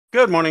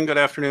Good morning, good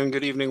afternoon,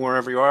 good evening,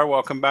 wherever you are.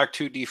 Welcome back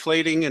to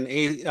Deflating and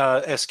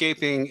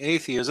Escaping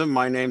Atheism.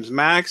 My name's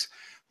Max.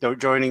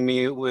 Joining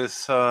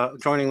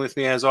with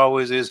me as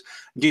always is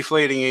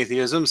Deflating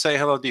Atheism. Say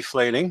hello,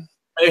 Deflating.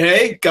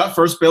 Hey, got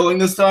first billing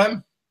this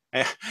time.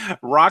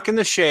 Rocking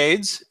the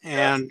shades,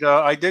 and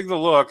I dig the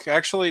look.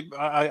 Actually,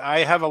 I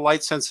have a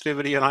light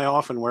sensitivity, and I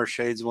often wear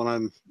shades when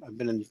I've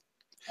been in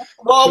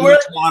too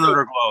much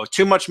monitor glow.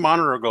 Too much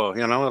monitor glow,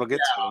 you know, it'll get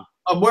to you.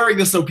 I'm wearing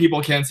this so people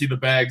can't see the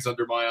bags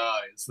under my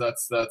eyes.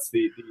 That's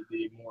the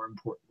more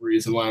important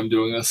reason why I'm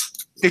doing this.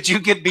 Did you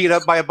get beat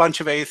up by a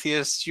bunch of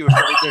atheists? You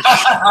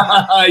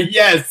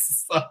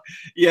yes,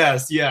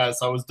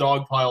 yes. I was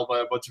dogpiled by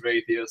a bunch of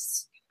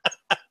atheists.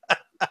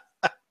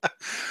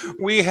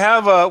 We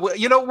have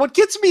you know, what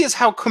gets me is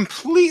how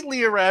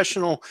completely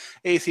irrational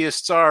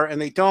atheists are, and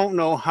they don't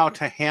know how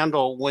to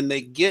handle when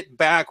they get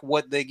back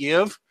what they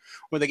give,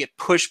 when they get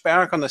pushed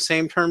back on the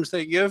same terms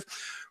they give.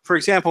 For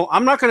example,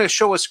 I'm not going to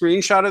show a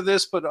screenshot of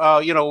this,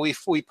 but you know, we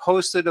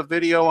posted a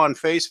video on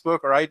Facebook,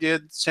 or I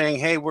did, saying,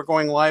 hey, we're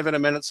going live in a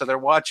minute, so they're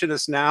watching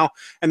us now.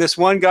 And this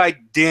one guy,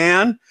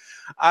 Dan,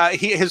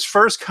 his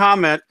first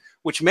comment,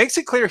 which makes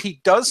it clear he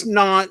does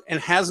not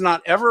and has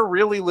not ever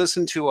really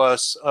listened to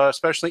us,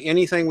 especially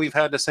anything we've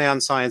had to say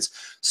on science,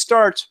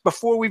 starts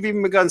before we've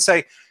even begun to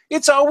say,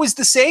 it's always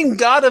the same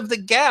God of the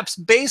gaps,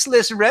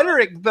 baseless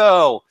rhetoric,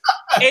 though.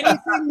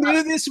 Anything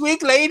new this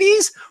week,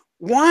 ladies?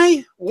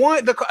 Why?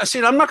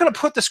 See, I'm not going to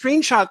put the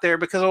screenshot there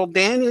because old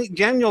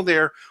Daniel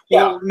there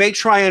may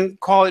try and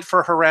call it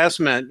for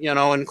harassment, you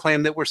know, and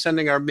claim that we're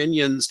sending our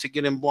minions to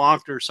get him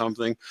blocked or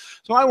something.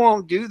 So I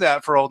won't do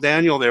that for old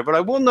Daniel there, but I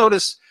will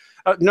notice.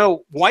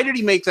 No, why did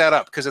he make that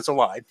up? Because it's a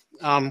lie.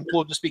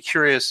 We'll just be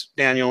curious,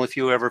 Daniel, if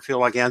you ever feel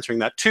like answering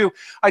that. Two,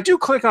 I do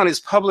click on his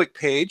public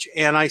page,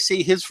 and I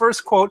see his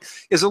first quote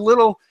is a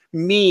little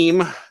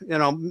meme, you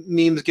know,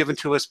 memes given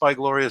to us by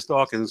Glorious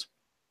Dawkins,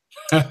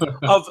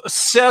 of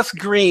Seth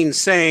Green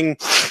saying,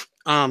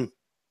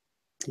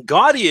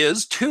 God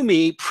is, to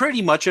me,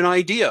 pretty much an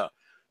idea.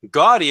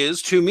 God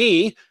is, to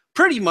me,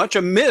 pretty much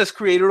a myth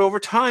created over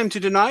time to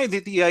deny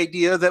the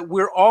idea that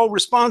we're all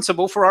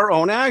responsible for our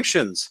own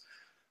actions.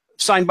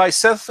 Signed by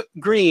Seth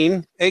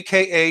Green,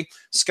 a.k.a.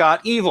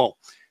 Scott Evil.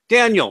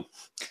 Daniel,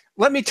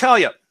 let me tell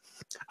you,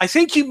 I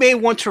think you may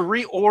want to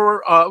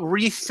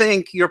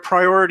rethink your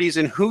priorities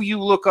and who you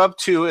look up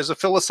to as a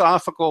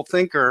philosophical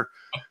thinker.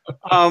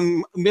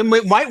 You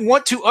might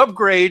want to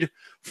upgrade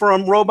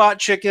from Robot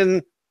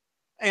Chicken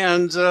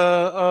and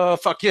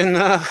fucking...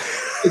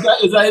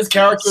 Is that his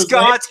character?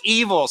 Scott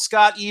Evil.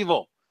 Scott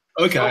Evil.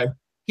 Okay.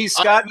 He's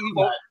Scott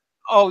Evil.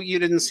 Oh, you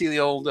didn't see the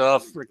old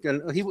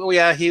freaking... He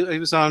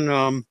was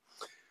on...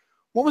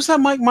 what was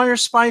that Mike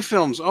Myers spy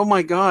films? Oh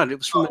my God, it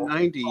was from the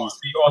 90s.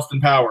 The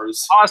Austin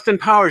Powers. Austin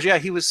Powers, yeah,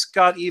 he was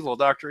Scott Evil,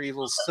 Dr.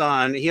 Evil's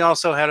son. He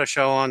also had a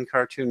show on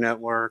Cartoon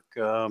Network,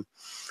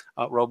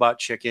 Robot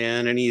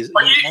Chicken, and he's...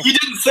 You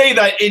didn't say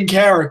that in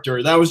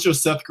character. That was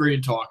just Seth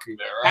Green talking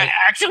there, right?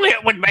 Actually,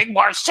 it would make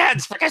more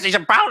sense because he's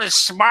about as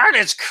smart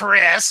as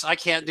Chris. I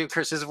can't do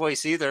Chris's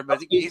voice either,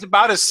 but he's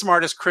about as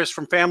smart as Chris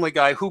from Family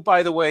Guy, who,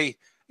 by the way,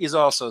 is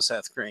also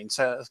Seth Green,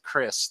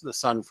 Chris, the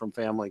son from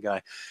Family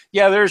Guy.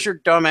 Yeah, there's your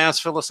dumbass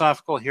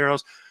philosophical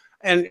heroes,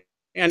 and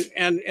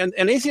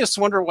atheists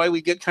wonder why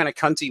we get kind of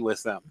cunty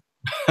with them.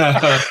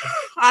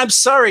 I'm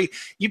sorry,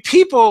 you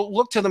people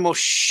look to the most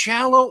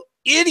shallow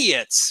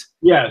idiots,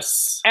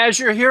 yes, as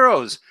your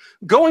heroes,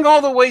 going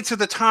all the way to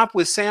the top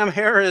with Sam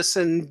Harris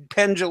and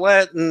Penn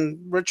Jillette and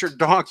Richard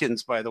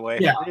Dawkins. By the way,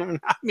 yeah.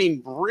 I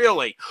mean,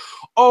 really,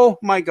 oh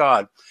my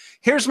God.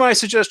 Here's my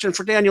suggestion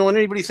for Daniel and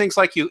anybody who thinks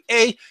like you.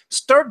 A,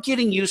 start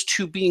getting used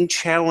to being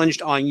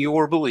challenged on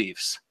your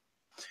beliefs.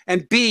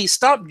 And B,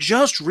 stop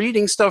just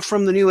reading stuff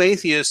from the new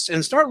atheists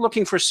and start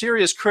looking for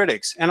serious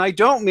critics. And I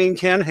don't mean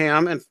Ken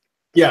Ham and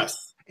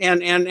yes,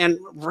 and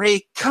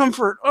Ray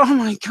Comfort. Oh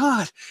my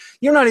God,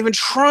 you're not even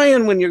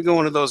trying when you're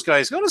going to those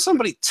guys. Go to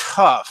somebody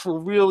tough who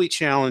will really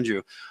challenge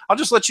you. I'll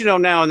just let you know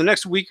now, in the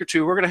next week or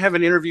two, we're going to have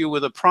an interview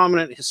with a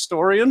prominent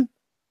historian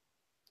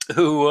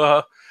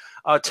who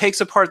takes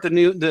apart the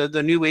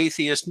new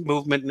atheist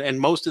movement and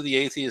most of the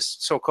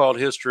atheist so-called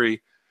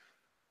history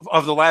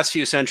of the last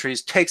few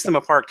centuries, takes them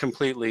apart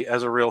completely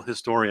as a real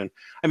historian.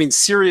 I mean,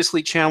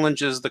 seriously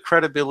challenges the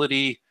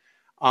credibility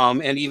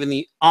and even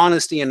the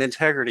honesty and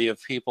integrity of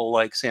people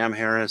like Sam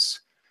Harris,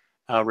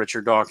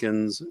 Richard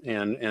Dawkins,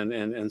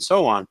 and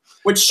so on.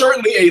 Which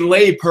certainly a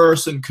lay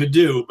person could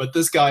do, but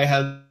this guy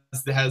has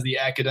the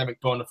academic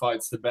bona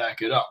fides to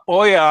back it up.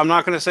 Oh yeah, I'm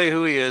not going to say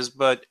who he is,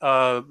 but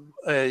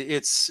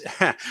it's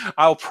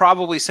I'll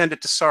probably send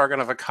it to Sargon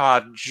of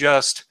Akkad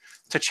just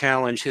to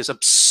challenge his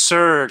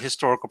absurd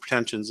historical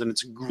pretensions and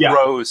its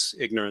gross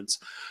ignorance.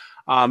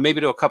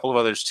 Maybe to a couple of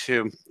others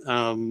too,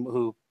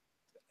 who,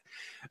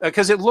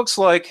 because it looks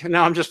like,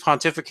 now I'm just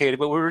pontificating,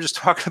 but we were just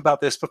talking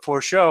about this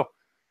before show.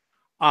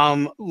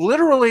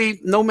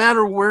 Literally, no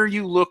matter where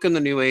you look in the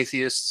new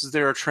atheists,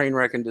 they're a train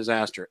wreck and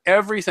disaster.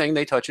 Everything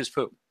they touch is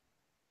poo.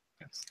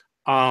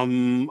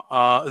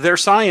 Their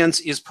science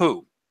is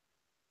poo.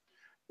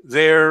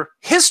 Their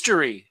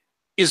history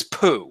is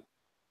poo.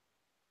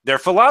 Their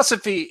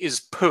philosophy is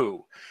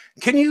poo.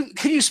 Can you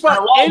spot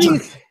Their any?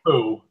 logic is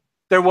poo.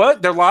 Their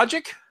what? Their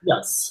logic?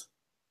 Yes.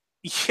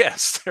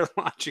 Yes, their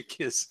logic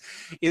is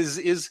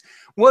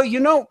well,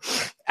 you know,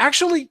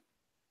 actually,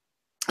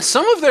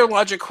 some of their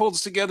logic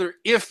holds together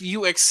if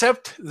you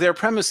accept their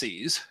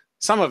premises.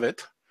 Some of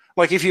it,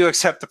 like if you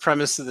accept the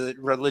premise that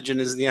religion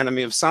is the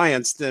enemy of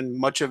science, then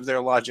much of their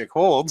logic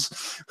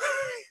holds,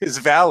 is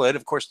valid.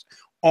 Of course,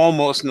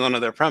 almost none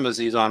of their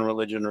premises on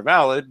religion are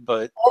valid,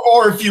 but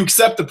Or if you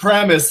accept the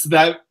premise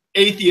that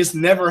atheists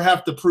never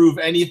have to prove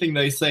anything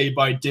they say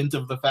by dint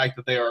of the fact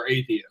that they are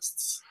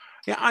atheists.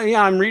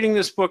 yeah, I'm reading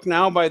this book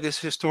now by this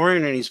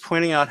historian, and he's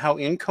pointing out how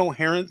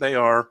incoherent they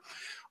are,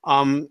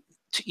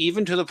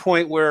 even to the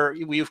point where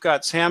we've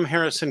got Sam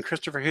Harris and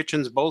Christopher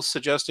Hitchens both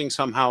suggesting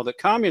somehow that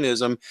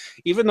communism,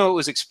 even though it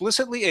was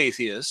explicitly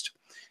atheist,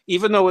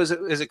 even though it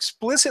was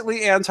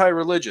explicitly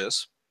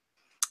anti-religious,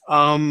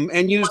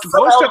 and used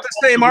most of the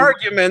same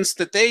arguments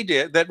that they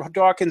did, that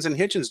Dawkins and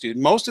Hitchens did,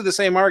 most of the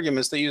same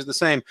arguments, they used the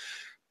same.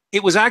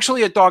 It was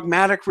actually a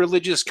dogmatic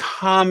religious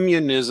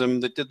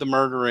communism that did the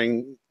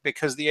murdering,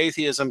 because the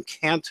atheism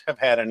can't have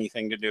had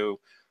anything to do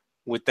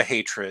with the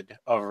hatred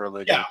of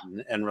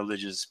religion and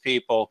religious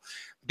people,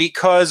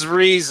 because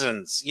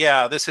reasons.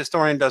 Yeah, this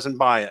historian doesn't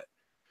buy it.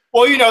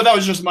 Well, you know, that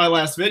was just my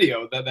last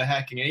video, the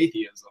hacking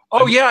atheism.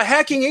 Oh, yeah,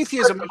 hacking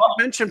atheism. You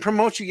mentioned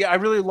promotion. Yeah, I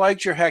really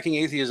liked your hacking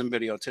atheism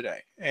video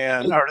today,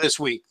 or this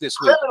week. It's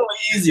criminally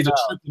easy to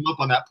trip them up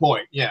on that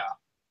point, yeah.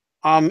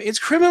 It's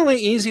criminally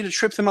easy to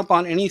trip them up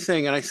on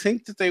anything, and I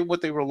think that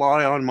what they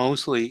rely on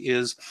mostly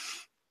is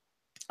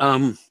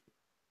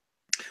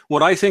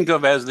what I think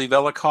of as the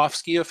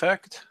Velikovsky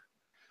effect.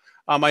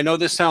 I know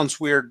this sounds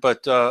weird,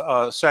 but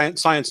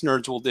science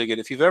nerds will dig it.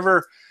 If you've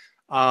ever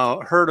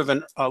heard of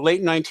a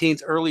late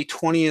 19th, early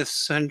 20th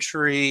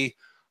century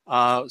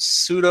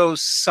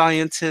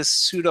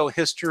pseudo-scientist,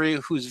 pseudo-history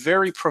who's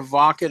very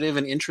provocative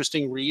and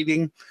interesting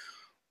reading,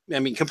 I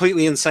mean,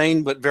 completely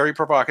insane, but very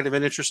provocative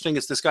and interesting.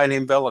 It's this guy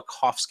named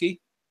Velikovsky.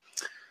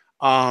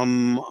 I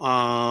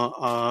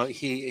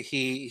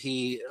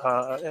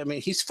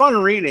mean, he's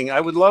fun reading. I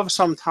would love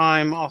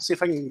sometime. I'll see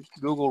if I can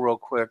Google real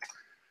quick.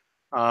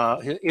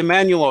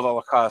 Immanuel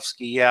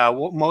Velikovsky, yeah,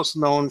 most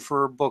known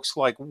for books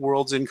like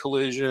Worlds in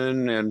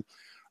Collision and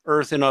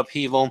Earth in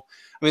Upheaval.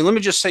 I mean, let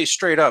me just say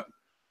straight up,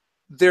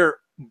 they're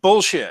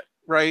bullshit,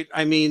 right?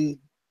 I mean,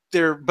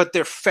 they're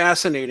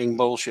fascinating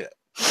bullshit.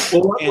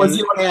 Well, was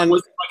he like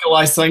a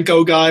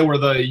Lysenko guy where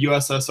the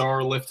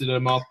USSR lifted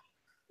him up?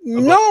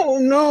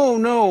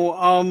 No.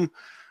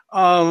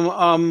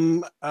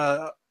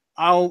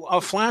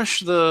 I'll flash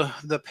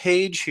the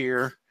page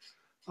here,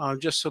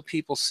 just so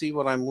people see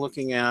what I'm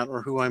looking at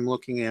or who I'm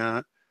looking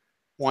at.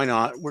 Why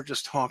not? We're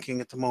just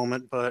talking at the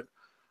moment, but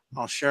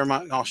I'll share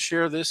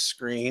this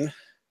screen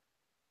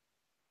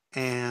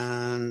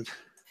and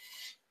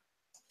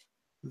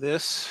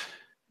this.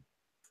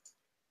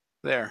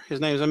 There, his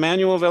name is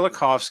Immanuel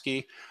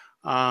Velikovsky,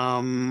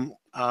 and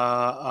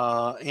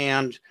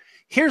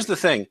here's the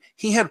thing: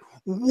 he had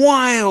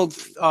wild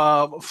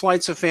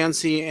flights of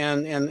fancy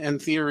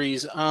and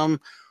theories.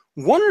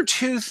 One or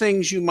two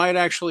things you might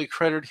actually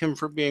credit him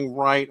for being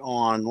right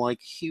on, like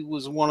he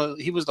was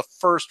the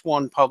first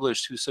one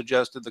published who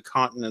suggested the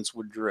continents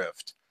would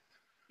drift.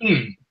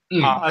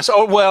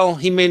 So, well,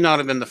 he may not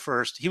have been the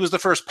first. He was the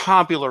first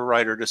popular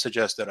writer to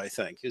suggest it, I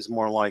think, is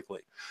more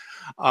likely.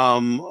 I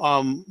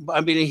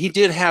mean, he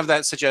did have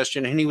that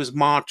suggestion, and he was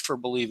mocked for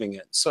believing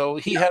it. So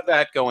he had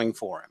that going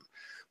for him.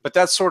 But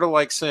that's sort of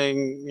like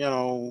saying, you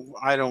know,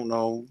 I don't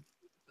know,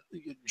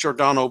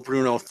 Giordano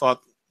Bruno thought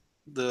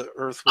the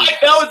Earth was.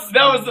 That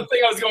was the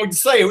thing I was going to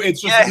say.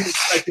 It's just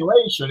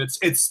speculation.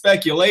 It's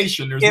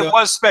speculation. It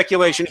was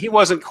speculation. He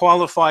wasn't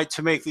qualified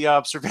to make the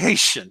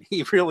observation.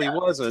 He really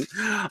wasn't.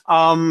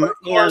 Of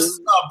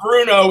course,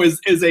 Bruno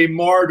is a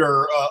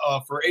martyr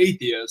for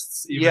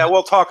atheists. Yeah,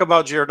 we'll talk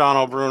about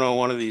Giordano Bruno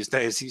one of these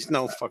days. He's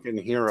no fucking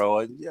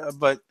hero,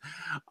 but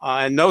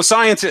no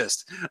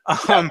scientist.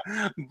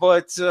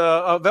 But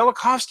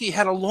Velikovsky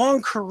had a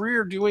long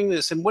career doing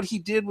this, and what he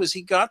did was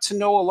he got to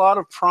know a lot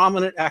of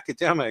prominent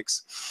academics.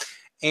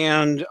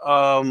 And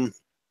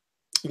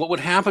what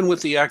would happen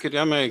with the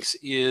academics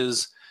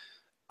is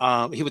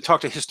he would talk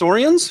to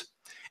historians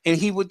and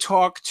he would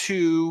talk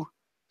to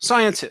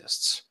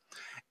scientists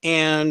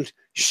and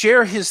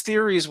share his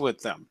theories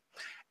with them.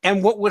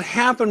 And what would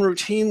happen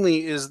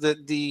routinely is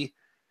that the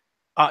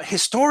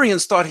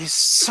historians thought his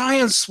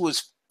science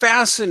was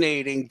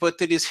fascinating, but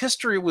that his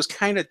history was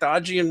kind of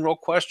dodgy and real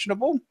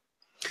questionable.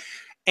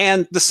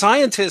 And the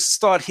scientists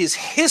thought his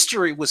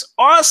history was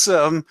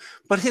awesome,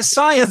 but his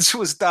science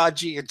was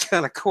dodgy and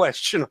kind of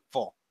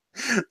questionable.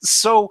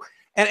 So,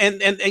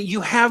 and you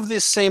have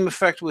this same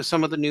effect with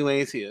some of the new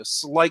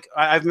atheists. Like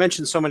I've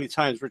mentioned so many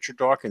times, Richard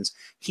Dawkins,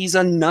 he's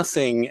a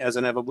nothing as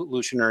an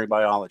evolutionary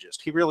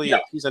biologist. He really is.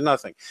 He's a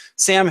nothing.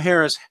 Sam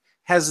Harris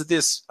has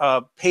this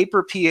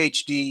paper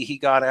PhD he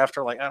got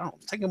after, like, I don't know,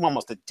 it took him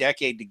almost a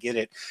decade to get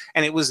it.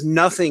 And it was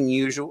nothing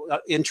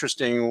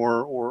interesting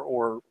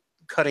or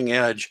cutting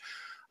edge.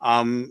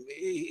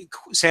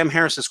 Sam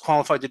Harris is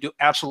qualified to do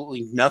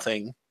absolutely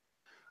nothing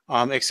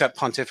except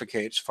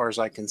pontificate, as far as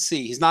I can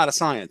see. He's not a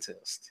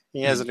scientist.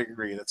 He has a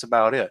degree. That's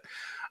about it.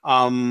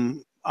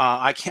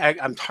 I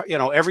can't.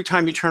 Every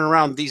time you turn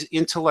around, these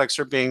intellects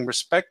are being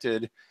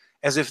respected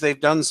as if they've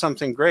done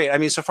something great. I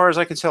mean, so far as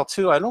I can tell,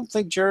 too, I don't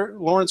think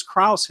Lawrence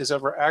Krauss has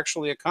ever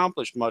actually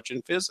accomplished much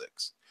in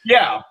physics.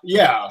 Yeah,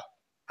 yeah.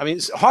 I mean,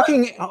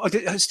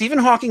 Stephen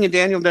Hawking and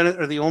Daniel Dennett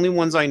are the only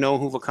ones I know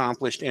who've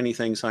accomplished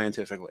anything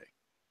scientifically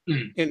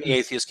in the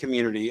atheist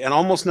community, and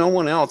almost no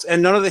one else.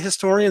 And none of the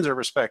historians are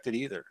respected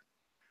either.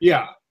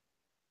 Yeah.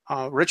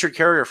 Richard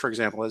Carrier, for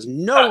example, has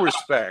no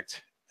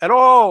respect at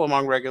all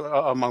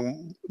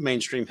among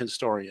mainstream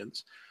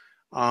historians.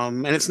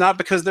 And it's not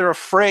because they're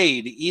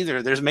afraid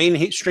either. There's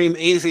mainstream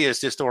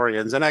atheist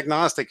historians and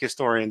agnostic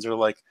historians are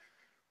like,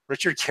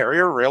 Richard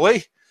Carrier,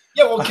 really?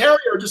 Yeah, well,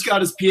 Carrier just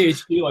got his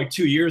PhD like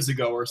 2 years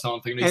ago or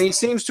something. And he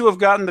seems to have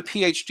gotten the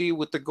PhD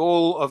with the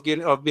goal of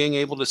being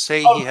able to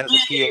say he has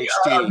a PhD.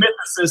 A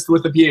mythicist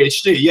with a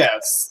PhD,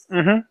 yes.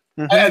 Mm-hmm.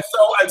 And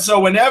so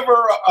whenever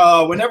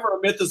a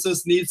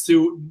mythicist needs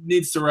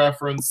to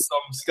reference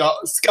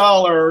some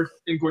scholar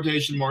in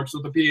quotation marks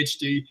with a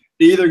PhD,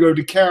 they either go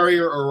to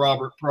Carrier or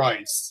Robert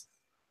Price.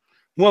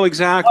 Well,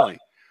 exactly.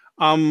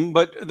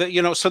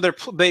 So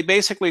they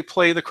basically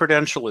play the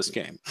credentialist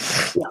game.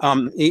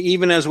 Yeah.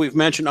 Even as we've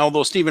mentioned,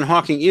 although Stephen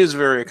Hawking is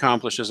very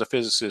accomplished as a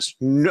physicist,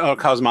 a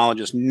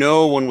cosmologist,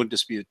 no one would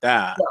dispute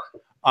that.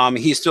 Yeah.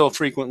 He's still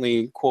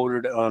frequently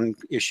quoted on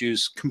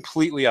issues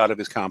completely out of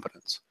his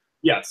competence.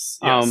 Yes.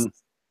 Yes.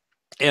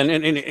 And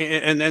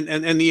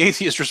the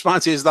atheist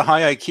response is the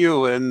high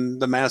IQ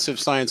and the massive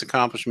science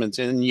accomplishments.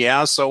 And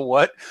yeah, so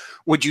what?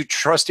 Would you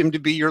trust him to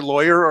be your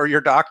lawyer or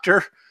your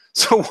doctor?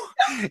 So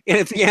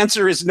if the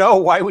answer is no,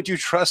 why would you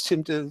trust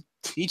him to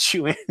teach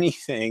you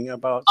anything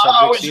about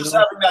subjects? I was just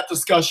having that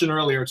discussion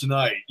earlier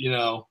tonight.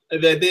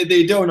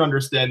 They don't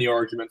understand the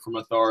argument from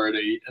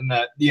authority, and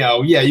that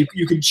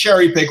you can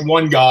cherry pick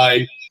one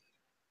guy.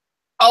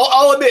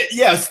 I'll admit,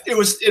 yes, it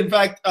was in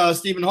fact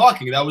Stephen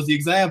Hawking. That was the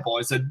example.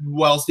 I said,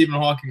 well, Stephen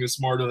Hawking is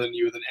smarter than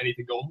you than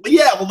anything goes. But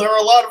yeah, well, there are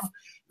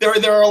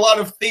a lot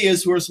of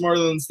theists who are smarter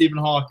than Stephen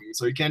Hawking,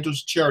 so you can't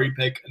just cherry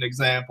pick an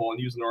example and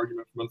use an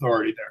argument from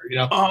authority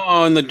there.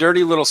 Oh, and the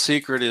dirty little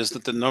secret is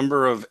that the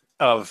number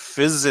of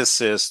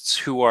physicists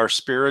who are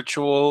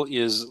spiritual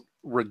is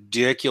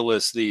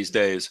ridiculous these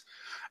days.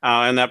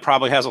 And that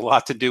probably has a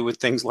lot to do with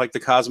things like the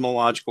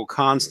cosmological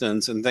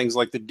constants and things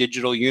like the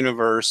digital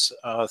universe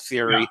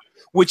theory,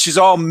 which is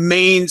all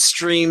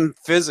mainstream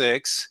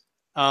physics.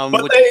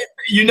 But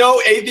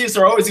atheists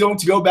are always going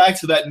to go back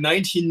to that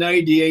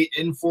 1998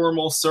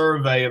 informal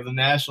survey of the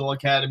National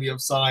Academy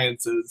of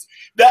Sciences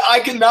that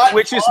I cannot,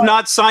 which is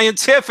not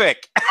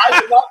scientific.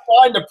 I cannot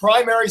find a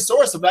primary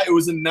source of that. It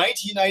was in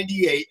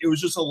 1998. It was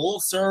just a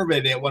little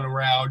survey that went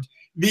around.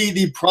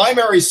 The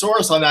primary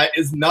source on that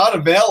is not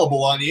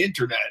available on the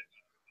internet.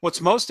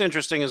 What's most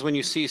interesting is when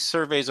you see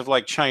surveys of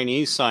like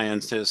Chinese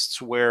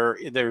scientists where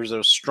there's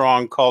a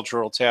strong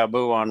cultural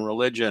taboo on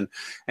religion,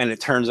 and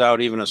it turns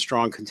out even a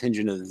strong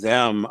contingent of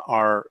them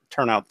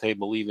turn out they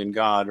believe in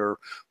God or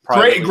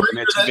privately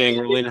admit to being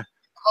religious.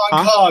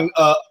 Hong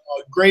Kong,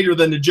 greater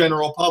than the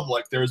general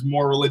public. There's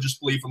more religious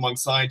belief among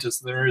scientists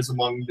than there is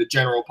among the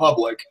general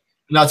public,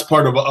 and that's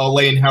part of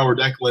Elaine Howard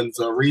Eklund's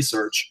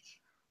research.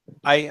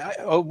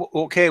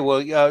 Okay,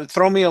 well,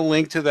 throw me a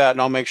link to that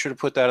and I'll make sure to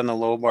put that in the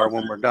low bar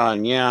when we're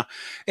done. Yeah.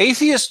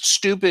 Atheist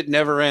stupid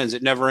never ends.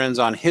 It never ends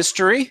on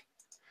history.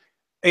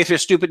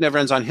 Atheist stupid never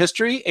ends on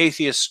history.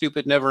 Atheist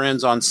stupid never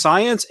ends on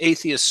science.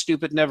 Atheist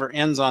stupid never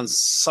ends on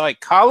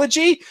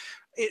psychology.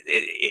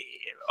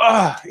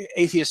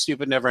 Atheist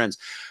stupid never ends.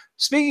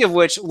 Speaking of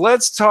which,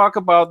 let's talk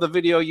about the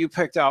video you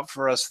picked out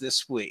for us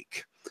this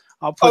week.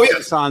 I'll put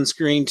this on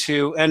screen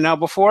too. And now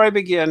before I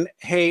begin,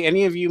 hey,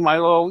 any of you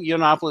Milo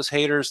Yiannopoulos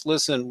haters,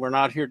 listen, we're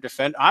not here to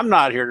defend. I'm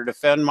not here to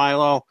defend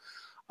Milo.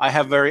 I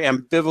have very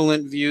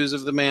ambivalent views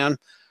of the man.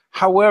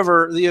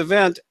 However, the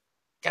event,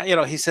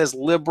 he says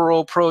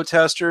liberal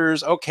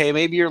protesters. Okay,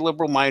 maybe you're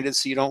liberal-minded,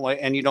 so you don't like,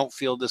 and you don't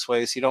feel this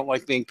way, so you don't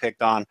like being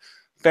picked on.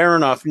 Fair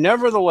enough.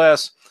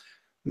 Nevertheless,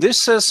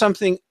 this says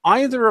something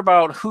either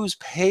about who's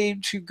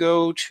paid to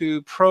go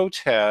to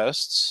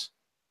protests,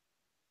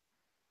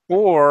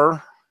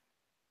 or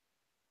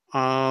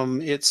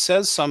it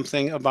says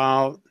something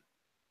about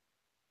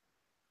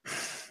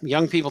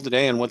young people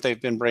today and what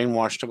they've been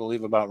brainwashed to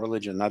believe about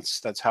religion.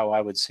 That's how I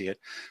would see it.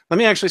 Let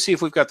me actually see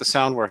if we've got the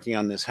sound working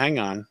on this. Hang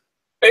on.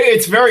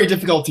 It's very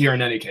difficult to hear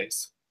in any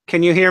case.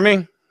 Can you hear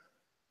me?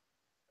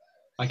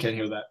 I can't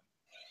hear that.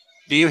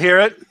 Do you hear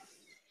it?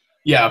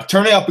 Yeah,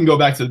 turn it up and go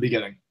back to the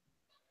beginning.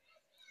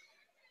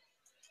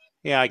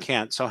 Yeah, I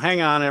can't. So hang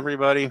on,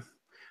 everybody.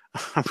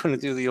 I'm going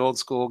to do the old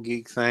school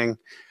geek thing.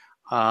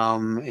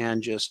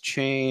 And just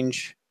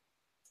change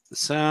the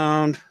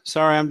sound.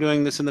 Sorry, I'm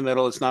doing this in the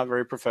middle. It's not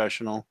very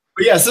professional.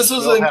 But yes, this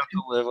was You'll have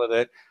to live with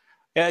it.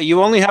 Yeah,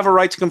 you only have a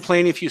right to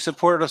complain if you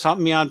support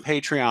me on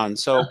Patreon.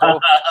 So go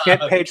hit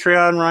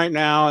Patreon right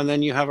now, and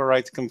then you have a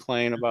right to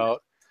complain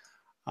about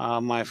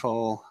my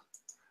full.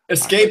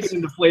 Escaping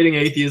and Deflating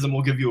Atheism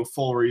will give you a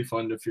full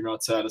refund if you're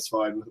not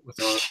satisfied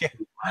with our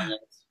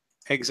finance.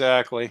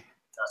 Exactly.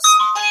 Yes.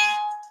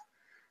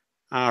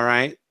 All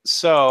right.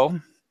 So,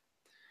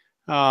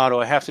 do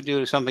I have to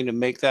do something to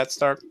make that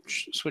start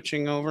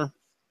switching over?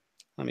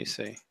 Let me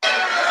see.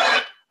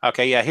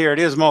 Okay, yeah, here it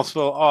is.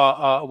 Multiple.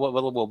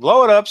 We'll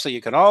blow it up so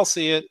you can all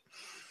see it.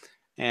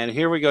 And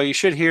here we go. You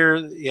should hear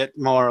it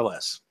more or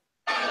less.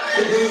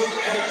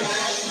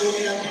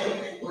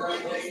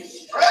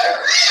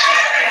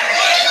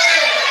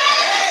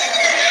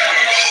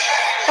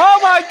 Oh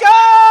my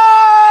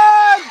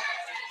God!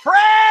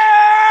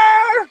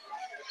 Prayer!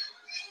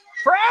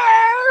 Prayer!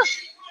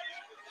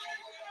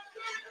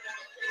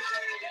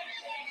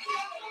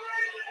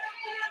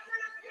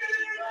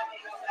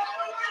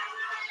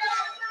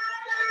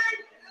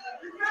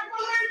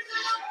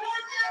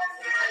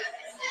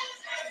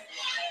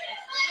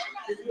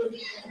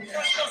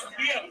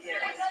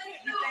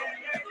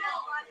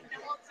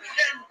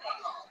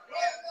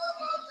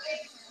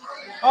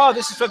 Oh,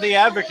 this is for the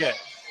advocate.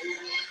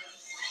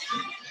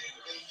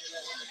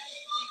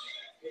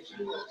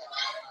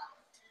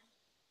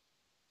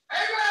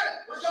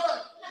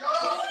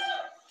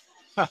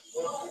 Huh.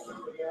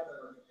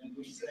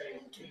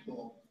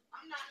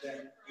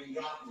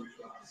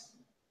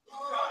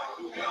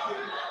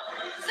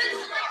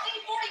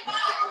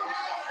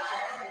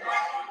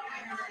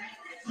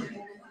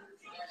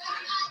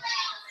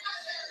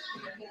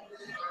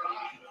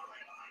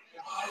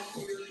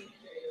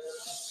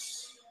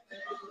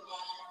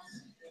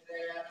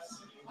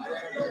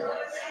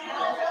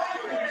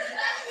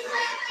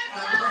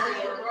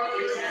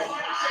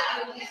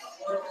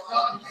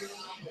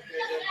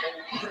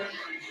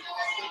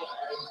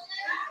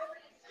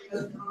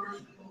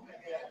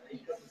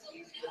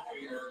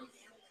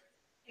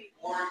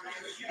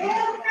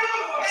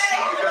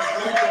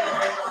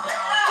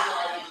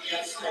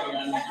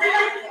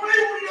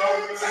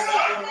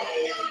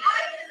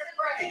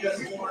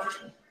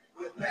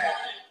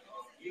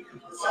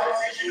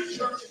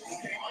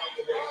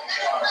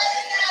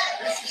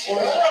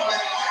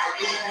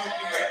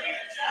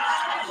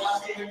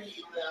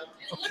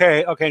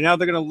 Okay, now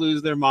they're going to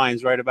lose their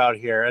minds right about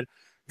here,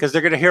 because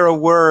they're going to hear a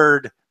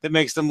word that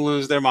makes them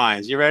lose their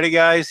minds. You ready,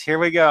 guys? Here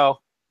we go.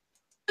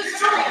 In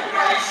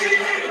Jesus'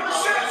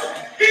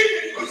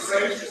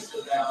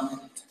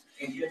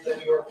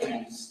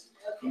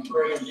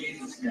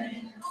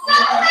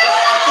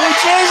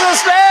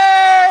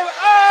 name.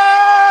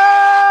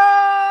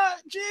 Ah!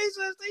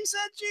 Jesus, they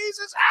said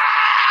Jesus.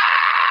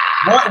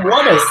 Ah!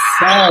 What a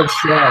sad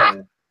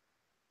show.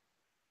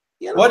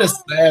 You know, what a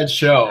sad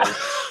show.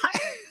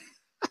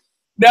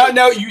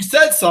 Now, you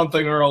said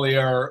something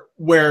earlier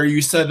where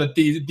you said that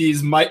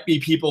these might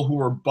be people who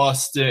were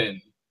bussed in.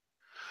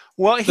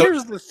 Well,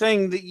 here's the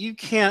thing that you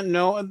can't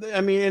know. I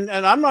mean,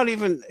 and I'm not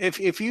even, if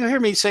you hear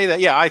me say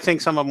that, yeah, I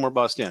think some of them were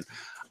bussed in.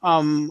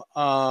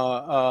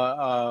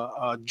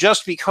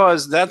 Just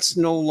because that's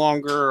no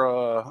longer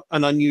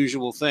an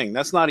unusual thing.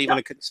 That's not even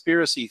a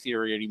conspiracy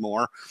theory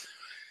anymore.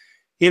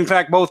 In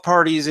fact, both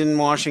parties in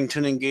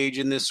Washington engage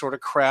in this sort of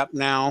crap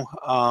now,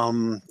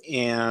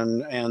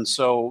 and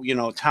so, you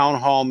know, town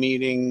hall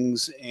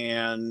meetings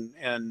and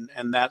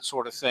that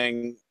sort of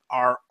thing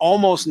are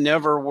almost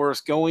never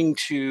worth going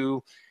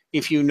to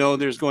if you know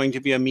there's going to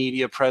be a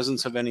media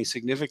presence of any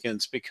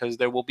significance, because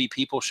there will be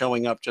people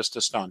showing up just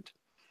to stunt,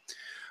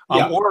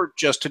 or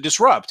just to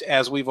disrupt,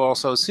 as we've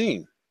also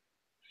seen.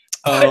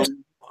 I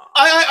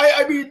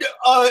mean,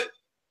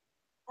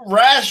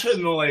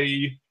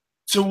 rationally.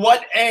 To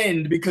what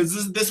end?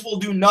 Because this will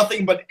do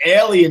nothing but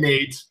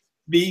alienate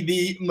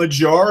the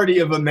majority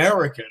of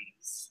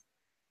Americans.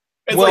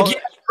 It's like,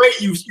 yeah,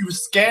 great, you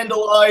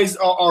scandalize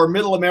our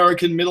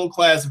middle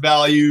class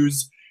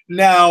values.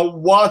 Now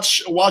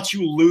watch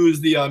you lose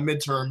the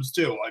midterms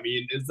too. I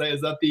mean, is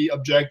that the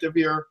objective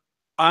here?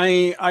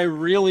 I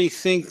really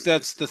think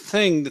that's the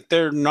thing that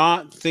they're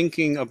not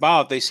thinking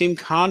about. They seem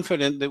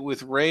confident that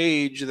with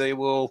rage they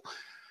will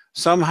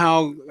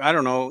somehow, I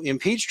don't know,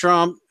 impeach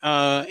Trump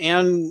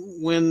and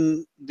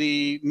win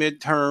the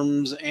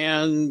midterms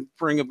and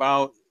bring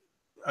about,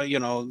 you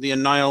know, the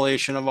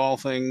annihilation of all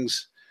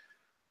things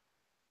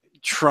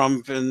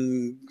Trump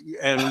and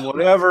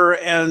whatever.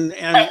 And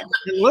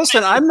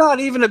listen, I'm not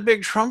even a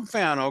big Trump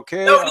fan.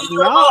 Okay, no, I'm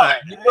not.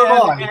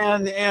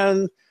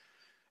 And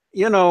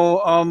you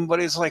know, but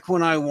it's like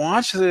when I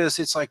watch this,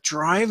 it's like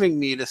driving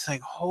me to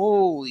think,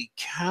 holy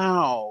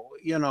cow,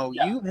 you know,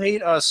 you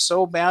hate us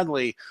so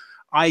badly.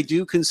 I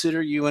do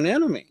consider you an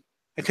enemy,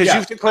 because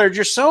you've declared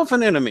yourself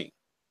an enemy.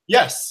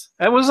 Yes.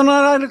 That wasn't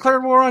I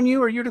declared war on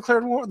you, or you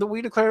declared war, that we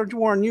declared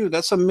war on you.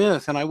 That's a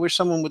myth, and I wish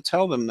someone would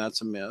tell them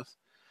that's a myth,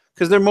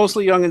 because they're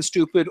mostly young and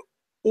stupid,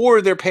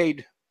 or they're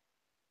paid.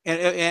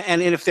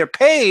 And if they're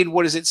paid,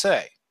 what does it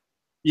say?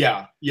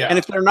 Yeah. And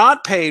if they're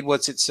not paid,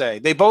 what's it say?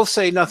 They both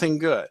say nothing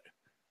good.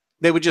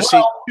 They would just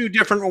say two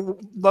different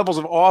levels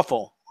of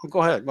awful. Go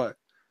ahead, what?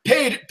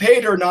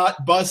 Paid or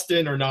not, bussed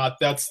in or not,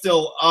 that's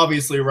still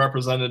obviously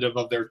representative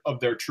of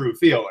their true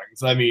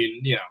feelings. I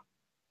mean, you know.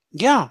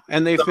 Yeah,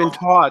 and they've been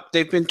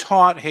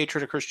taught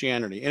hatred of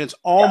Christianity, and it's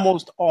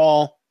almost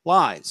all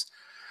lies.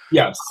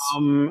 Yes.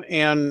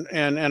 And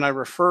I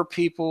refer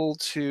people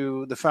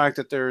to the fact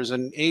that there's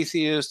an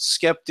atheist,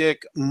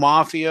 skeptic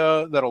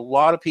mafia that a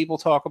lot of people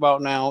talk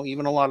about now.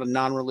 Even a lot of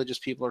non-religious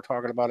people are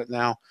talking about it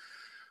now.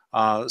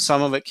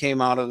 Some of it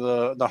came out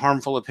of the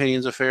Harmful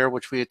Opinions affair,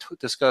 which we had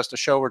discussed a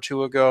show or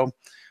two ago.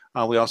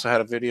 We also had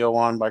a video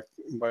on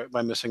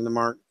by Missing the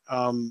Mark.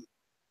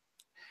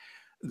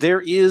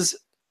 There is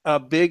a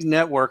big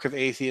network of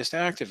atheist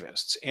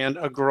activists, and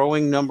a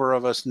growing number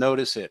of us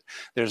notice it.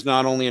 There's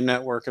not only a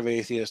network of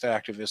atheist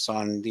activists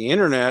on the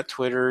internet,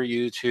 Twitter,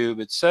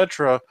 YouTube,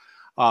 etc.,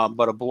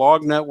 but a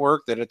blog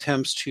network that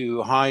attempts to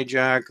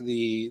hijack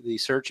the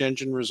search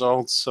engine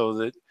results so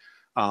that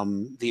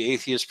the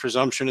atheist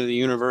presumption of the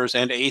universe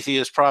and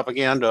atheist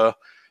propaganda,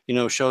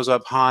 shows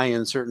up high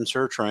in certain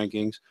search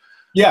rankings.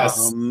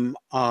 Yes.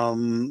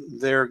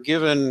 They're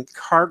given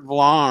carte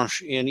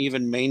blanche in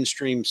even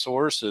mainstream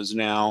sources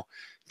now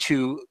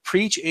to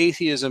preach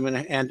atheism,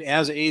 and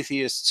as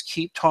atheists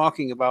keep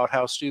talking about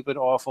how stupid,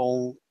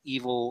 awful,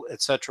 evil,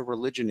 etc.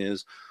 religion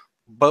is,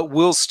 but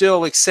will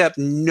still accept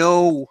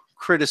no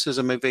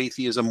criticism of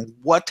atheism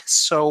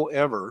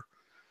whatsoever.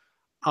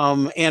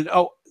 And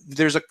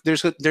there's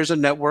a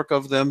network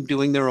of them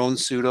doing their own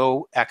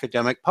pseudo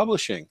academic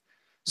publishing.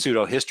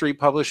 Pseudo history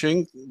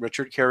publishing,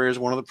 Richard Carrier is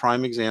one of the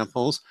prime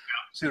examples.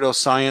 Pseudo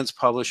science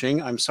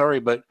publishing, I'm sorry,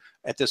 but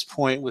at this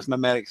point with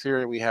mimetic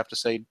theory, we have to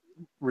say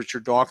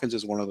Richard Dawkins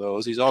is one of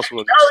those. He's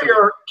also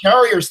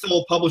Carrier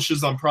still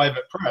publishes on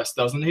private press,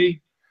 doesn't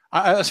he?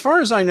 As far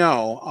as I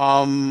know,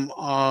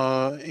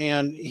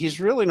 and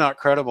he's really not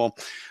credible.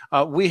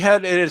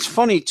 And it's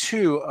funny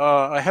too,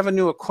 I have a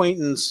new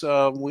acquaintance,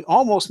 we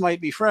almost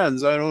might be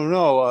friends, I don't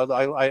know.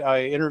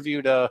 I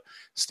interviewed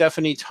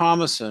Stephanie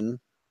Thomason,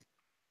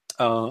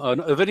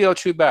 a video or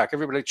two back.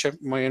 Everybody check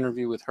my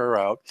interview with her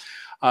out.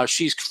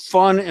 She's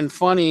fun and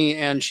funny,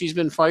 and she's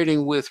been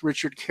fighting with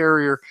Richard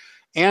Carrier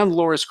and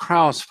Loris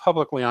Krauss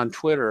publicly on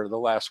Twitter the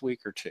last week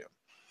or two.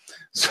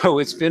 So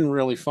it's been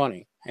really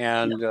funny.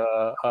 And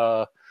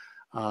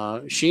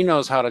she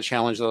knows how to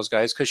challenge those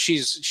guys because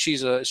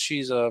she's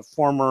a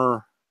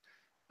former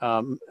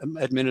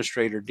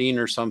administrator, dean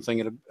or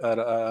something,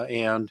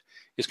 and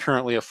is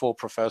currently a full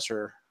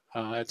professor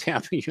at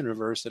Tampa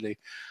University.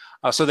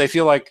 So they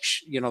feel like,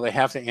 they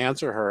have to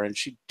answer her, and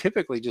she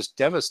typically just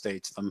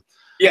devastates them.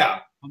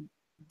 Yeah.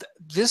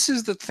 This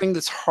is the thing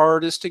that's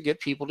hardest to get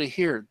people to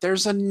hear.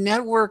 There's a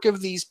network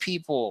of these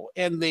people,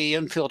 and they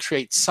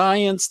infiltrate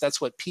science. That's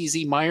what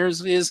P.Z.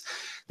 Myers is.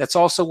 That's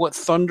also what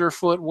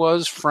Thunderfoot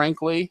was,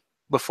 frankly,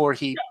 before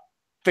he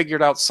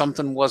figured out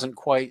something wasn't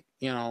quite,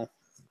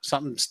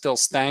 something still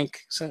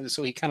stank. So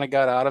he kind of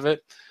got out of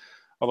it.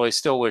 Although I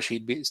still wish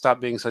he'd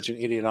stop being such an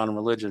idiot on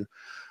religion.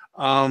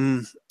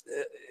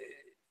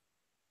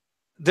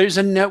 There's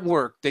a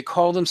network. They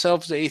call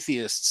themselves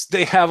atheists.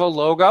 They have a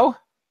logo.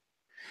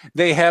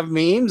 They have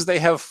memes. They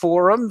have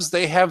forums.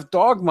 They have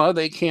dogma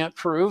they can't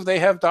prove. They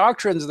have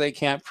doctrines they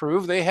can't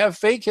prove. They have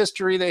fake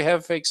history. They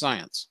have fake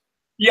science.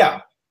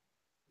 Yeah.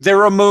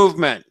 They're a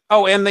movement.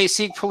 Oh, and they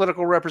seek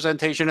political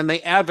representation, and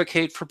they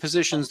advocate for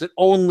positions that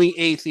only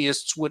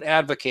atheists would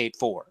advocate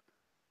for.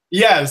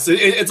 Yes,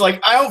 it's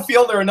like I don't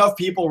feel there are enough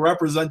people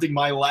representing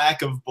my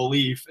lack of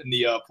belief in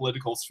the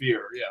political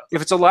sphere. Yeah.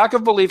 If it's a lack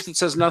of belief that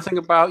says nothing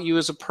about you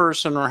as a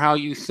person or how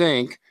you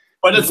think,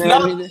 but it's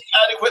not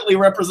adequately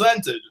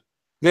represented,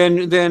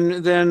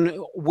 then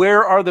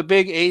where are the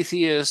big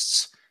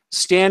atheists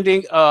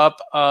standing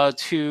up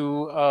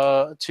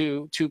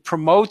to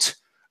promote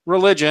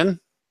religion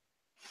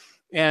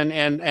and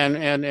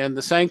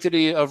the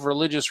sanctity of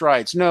religious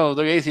rights? No,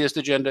 the atheist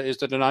agenda is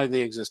to deny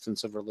the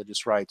existence of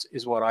religious rights,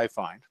 is what I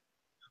find.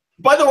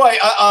 By the way,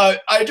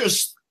 I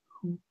just,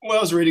 when I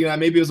was reading that,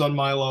 maybe it was on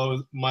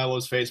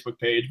Milo's Facebook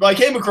page, but I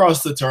came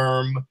across the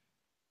term,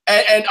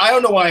 and I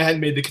don't know why I hadn't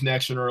made the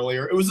connection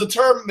earlier. It was the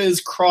term is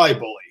cry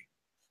bully.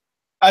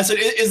 I said,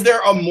 is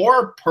there a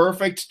more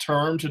perfect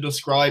term to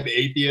describe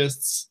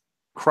atheists?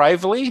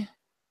 Crively?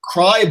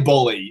 Cry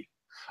bully.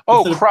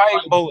 Oh, cry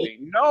bully.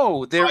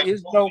 No, there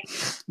is no,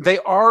 they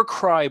are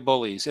cry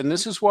bullies. And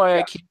this is why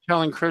I keep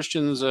telling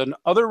Christians and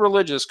other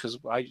religious, because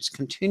I just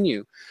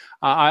continue.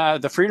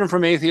 The Freedom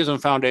from Atheism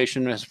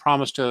Foundation has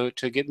promised to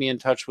get me in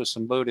touch with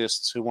some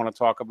Buddhists who want to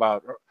talk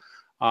about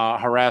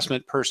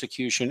harassment,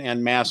 persecution,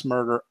 and mass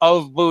murder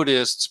of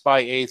Buddhists by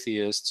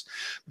atheists.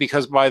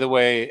 Because, by the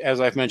way, as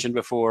I've mentioned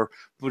before,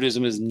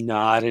 Buddhism is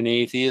not an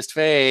atheist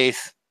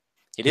faith.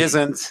 It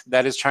isn't.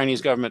 That is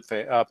Chinese government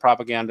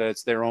propaganda.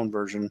 It's their own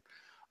version.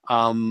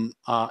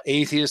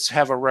 Atheists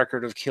have a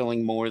record of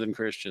killing more than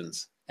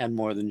Christians and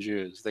more than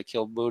Jews. They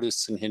killed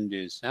Buddhists and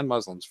Hindus and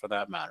Muslims, for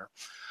that matter,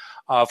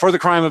 for the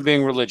crime of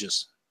being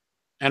religious.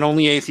 And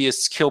only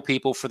atheists kill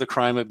people for the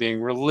crime of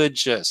being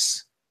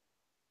religious.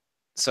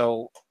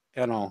 So,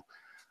 and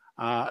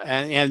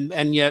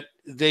yet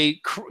they,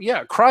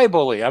 cry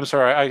bully. I'm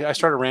sorry, I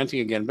started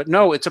ranting again, but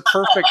no, it's a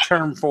perfect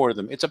term for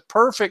them. It's a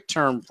perfect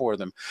term for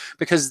them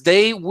because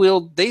they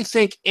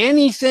think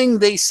anything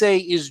they say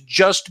is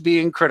just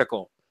being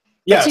critical.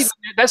 Yes.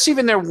 That's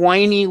even their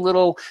whiny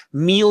little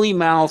mealy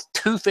mouth,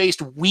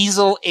 two-faced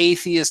weasel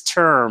atheist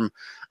term.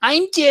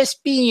 I'm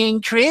just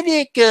being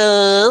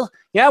critical.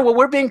 Yeah, well,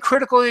 we're being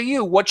critical of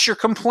you. What's your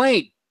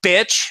complaint,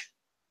 bitch?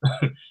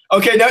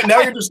 Okay, now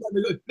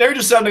you're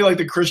just sounding like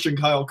the Christian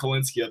Kyle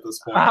Kalinske at this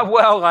point.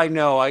 Well, I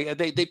know.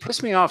 They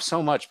piss me off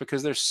so much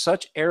because they're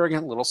such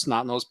arrogant little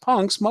snot-nosed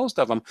punks. Most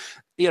of them,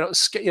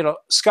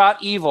 Scott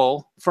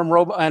Evil from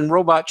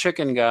Robot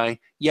Chicken Guy.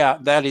 Yeah,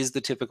 that is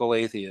the typical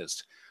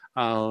atheist.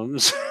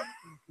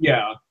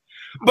 Yeah,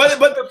 but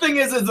the thing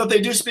is that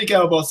they do speak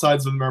out of both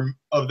sides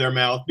of their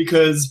mouth,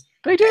 because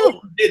they do.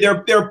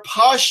 They're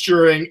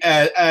posturing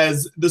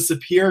as the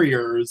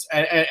superiors,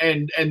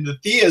 and the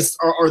theists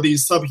are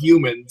these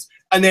subhumans,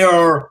 and they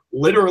are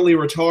literally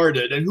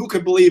retarded. And who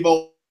could believe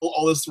all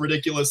this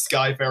ridiculous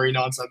sky fairy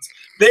nonsense?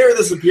 They are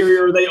the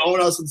superior. They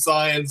own us in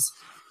science.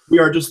 We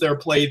are just their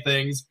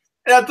playthings.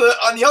 And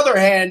on the other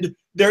hand,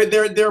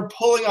 they're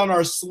pulling on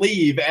our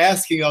sleeve,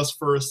 asking us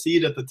for a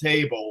seat at the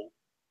table.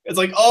 It's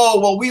like, oh,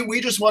 well,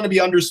 we just want to be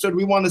understood.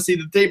 We want to see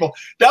the table.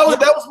 That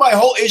was my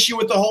whole issue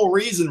with the whole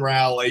Reason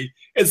rally.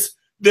 It's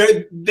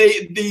the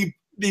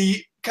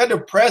kind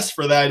of press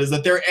for that is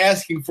that they're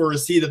asking for a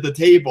seat at the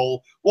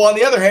table, while on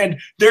the other hand,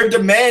 they're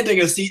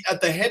demanding a seat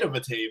at the head of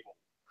a table.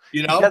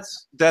 You know,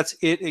 that's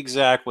it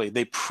exactly.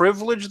 They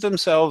privilege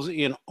themselves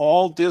in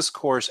all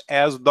discourse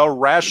as the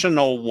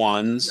rational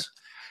ones,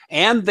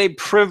 and they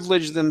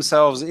privilege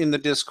themselves in the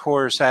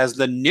discourse as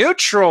the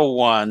neutral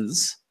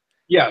ones.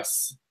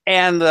 Yes.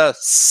 And the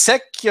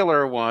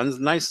secular ones,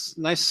 nice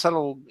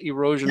subtle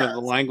erosion of the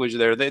language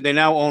there. They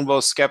now own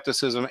both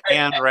skepticism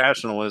and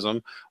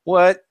rationalism.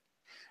 What?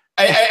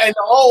 And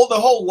the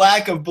whole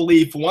lack of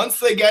belief. Once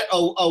they get a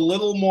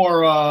little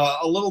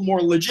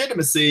more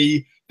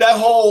legitimacy, that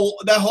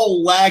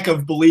whole lack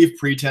of belief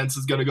pretense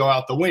is going to go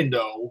out the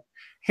window.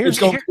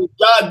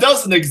 God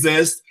doesn't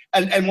exist,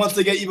 and once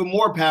they get even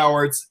more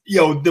power, it's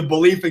the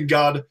belief in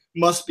God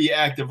must be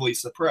actively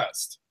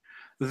suppressed.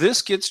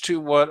 This gets to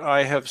what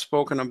I have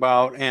spoken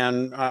about,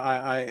 and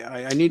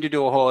I need to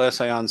do a whole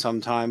essay on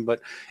sometime, but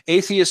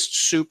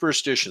atheist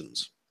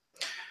superstitions.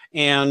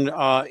 And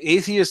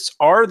atheists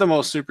are the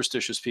most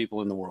superstitious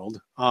people in the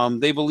world.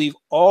 They believe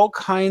all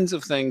kinds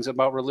of things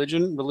about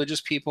religion,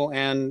 religious people,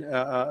 and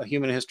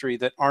human history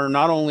that are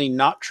not only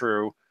not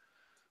true,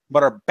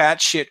 but are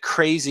batshit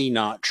crazy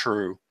not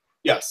true.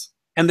 Yes.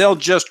 And they'll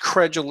just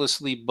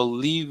credulously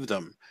believe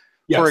them.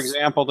 Yes. For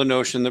example, the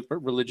notion that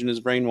religion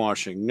is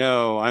brainwashing.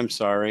 No, I'm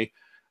sorry.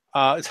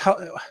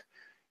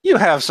 You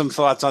have some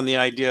thoughts on the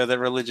idea that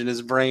religion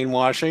is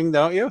brainwashing,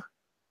 don't you?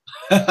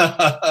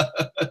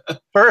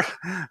 First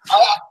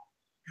off,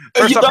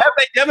 have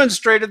they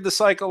demonstrated the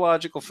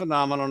psychological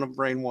phenomenon of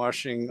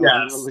brainwashing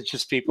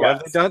religious people?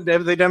 Yes.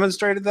 Have they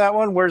demonstrated that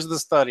one? Where's the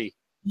study?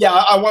 Yeah,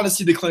 I want to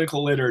see the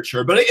clinical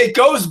literature, but it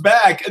goes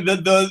back.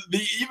 The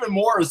even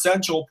more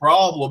essential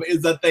problem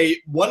is that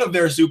one of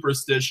their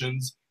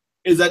superstitions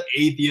is that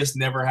atheists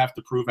never have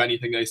to prove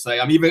anything they say.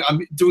 I'm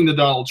doing the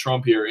Donald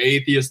Trump here.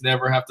 Atheists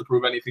never have to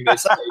prove anything they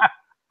say.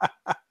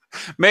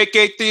 Make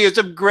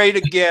atheism great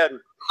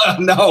again.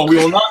 No, we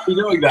will not be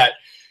doing that.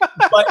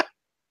 But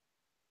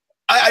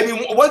I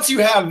mean, once you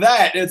have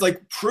that, it's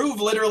like,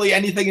 prove literally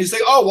anything. You say,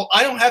 oh, well,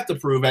 I don't have to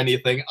prove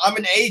anything. I'm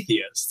an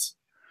atheist.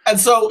 And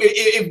so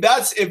if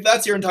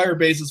that's your entire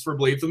basis for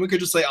belief, then we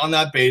could just say, on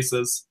that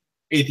basis,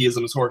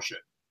 atheism is horseshit.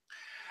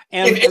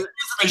 And if atheism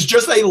is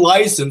just a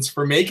license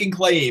for making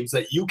claims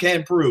that you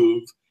can't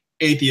prove,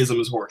 atheism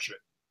is horseshit.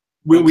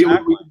 We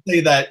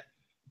say that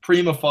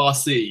prima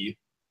facie.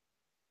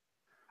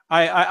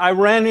 I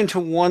ran into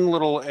one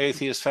little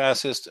atheist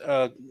fascist,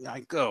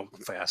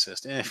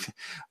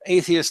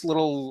 atheist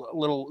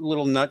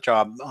little nut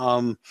job.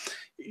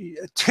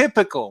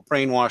 Typical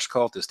brainwashed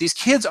cultist. These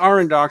kids are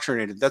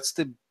indoctrinated. That's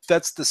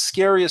the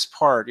scariest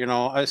part.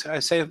 I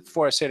say it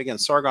before, I say it again.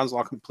 Sargon's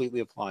law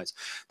completely applies.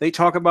 They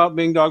talk about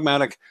being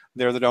dogmatic.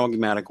 They're the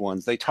dogmatic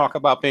ones. They talk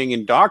about being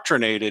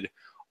indoctrinated.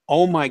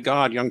 Oh my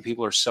God, young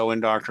people are so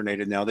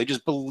indoctrinated now. They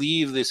just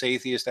believe this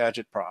atheist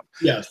agitprop.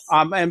 Yes.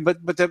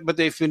 But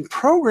they've been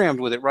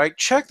programmed with it, right?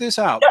 Check this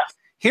out. Yes.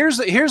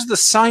 Here's the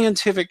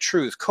scientific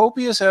truth.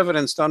 Copious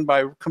evidence done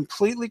by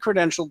completely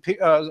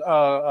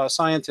credentialed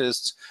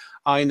scientists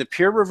in the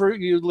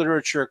peer-reviewed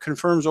literature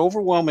confirms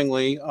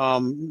overwhelmingly,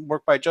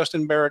 work by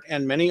Justin Barrett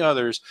and many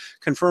others,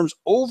 confirms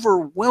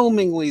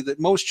overwhelmingly that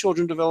most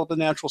children develop a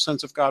natural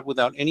sense of God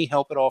without any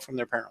help at all from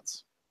their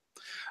parents.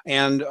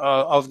 And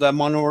of the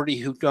minority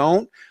who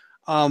don't,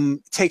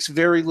 takes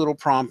very little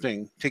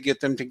prompting to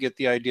get them to get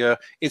the idea.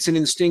 It's an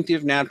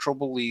instinctive, natural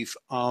belief.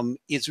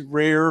 It's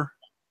rare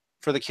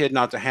for the kid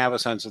not to have a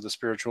sense of the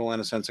spiritual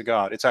and a sense of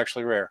God. It's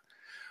actually rare.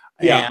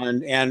 Yeah.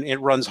 And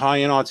it runs high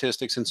in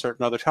autistics and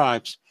certain other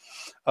types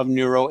of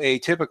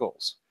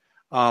neuroatypicals.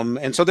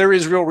 And so there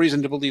is real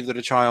reason to believe that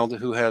a child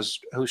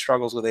who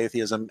struggles with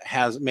atheism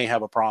may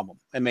have a problem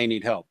and may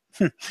need help.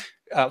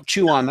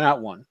 Chew on that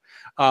one.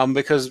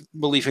 Because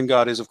belief in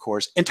God is, of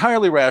course,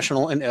 entirely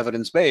rational and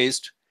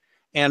evidence-based.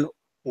 And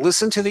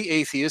Listen to the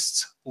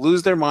atheists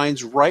lose their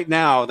minds right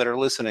now that are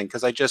listening,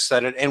 because I just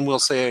said it and will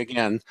say it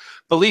again.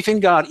 Belief in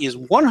God is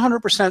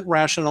 100%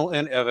 rational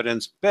and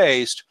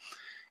evidence-based,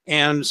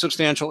 and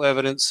substantial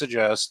evidence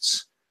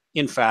suggests,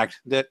 in fact,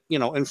 that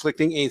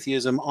inflicting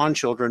atheism on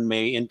children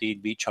may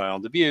indeed be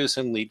child abuse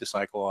and lead to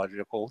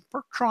psychological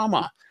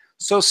trauma.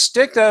 So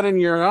stick that in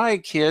your eye,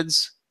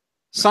 kids.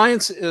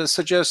 Science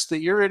suggests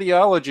that your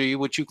ideology,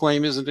 which you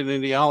claim isn't an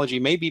ideology,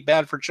 may be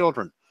bad for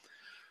children.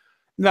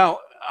 Now,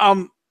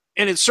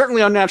 and it's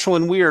certainly unnatural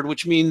and weird,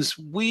 which means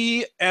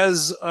we,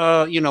 as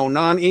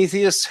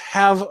non-atheists,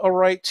 have a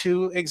right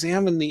to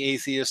examine the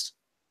atheist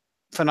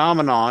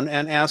phenomenon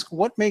and ask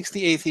what makes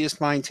the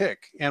atheist mind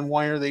tick and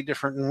why are they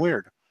different and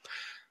weird.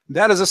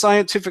 That is a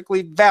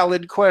scientifically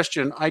valid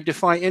question. I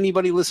defy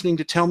anybody listening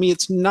to tell me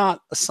it's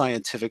not a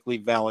scientifically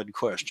valid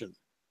question.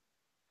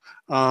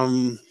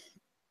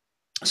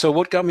 So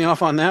what got me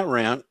off on that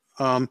rant?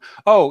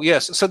 Oh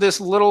yes, so this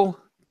little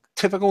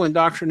typical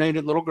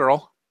indoctrinated little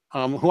girl,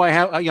 who I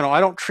have, I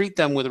don't treat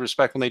them with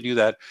respect when they do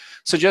that,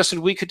 suggested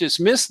we could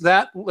dismiss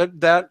that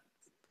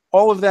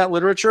all of that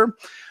literature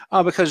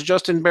because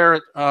Justin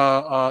Barrett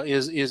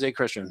is a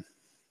Christian.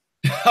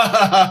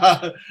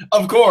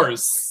 Of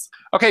course.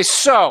 Okay,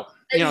 so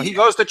he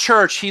goes to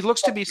church. He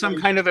looks to be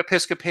some kind of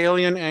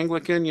Episcopalian,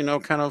 Anglican,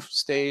 kind of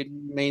staid,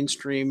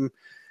 mainstream,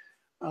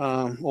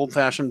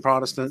 old-fashioned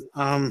Protestant.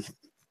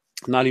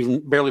 Not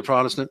even barely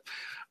Protestant.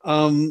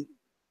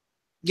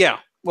 Yeah.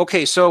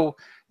 Okay, so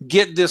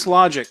get this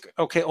logic.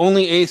 Okay,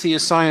 only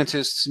atheist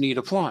scientists need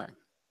apply.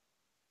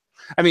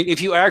 I mean,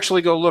 if you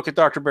actually go look at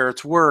Dr.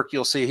 Barrett's work,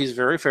 you'll see he's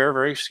very fair,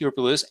 very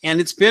scrupulous,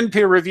 and it's been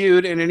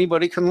peer-reviewed, and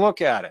anybody can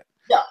look at it.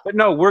 Yeah. But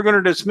no, we're going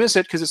to dismiss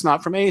it because it's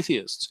not from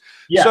atheists.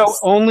 Yes. So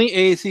only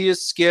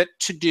atheists get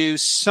to do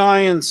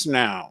science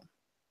now.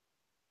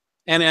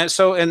 And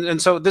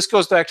so this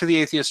goes back to the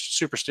atheist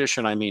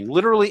superstition. I mean,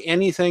 literally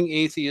anything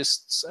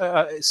atheists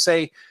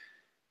say,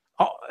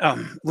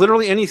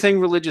 literally anything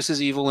religious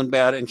is evil and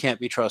bad and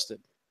can't be trusted.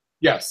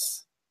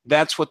 Yes.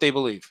 That's what they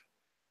believe.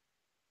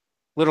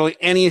 Literally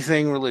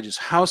anything religious.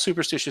 How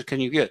superstitious can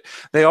you get?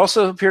 They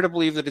also appear to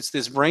believe that it's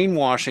this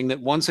brainwashing that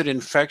once it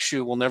infects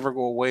you will never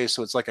go away,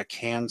 so it's like a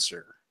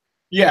cancer.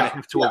 Yeah. You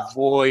have to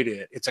avoid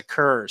it. It's a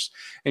curse.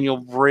 And you'll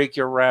break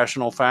your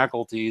rational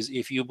faculties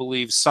if you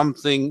believe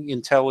something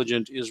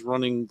intelligent is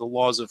running the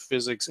laws of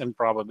physics and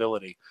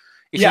probability.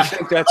 If you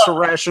think that's a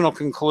rational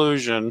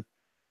conclusion,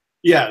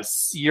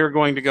 yes, you're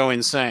going to go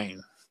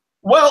insane.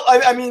 Well,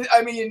 I mean,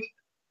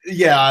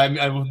 yeah,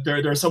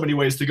 there are so many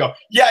ways to go.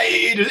 Yeah,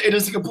 it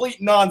is a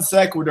complete non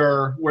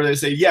sequitur where they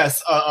say,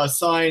 yes,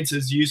 science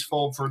is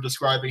useful for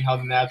describing how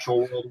the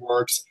natural world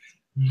works.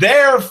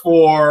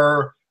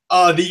 Therefore,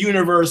 the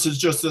universe is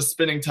just a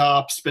spinning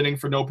top, spinning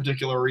for no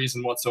particular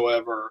reason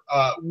whatsoever.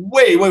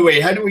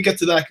 Wait. How do we get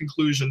to that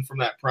conclusion from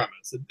that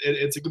premise?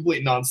 It's a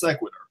complete non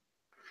sequitur.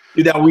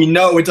 That we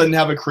know it doesn't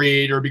have a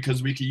creator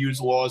because we could use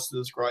laws to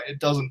describe. It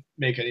doesn't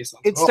make any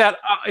sense. It's that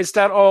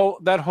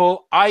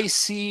whole I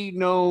see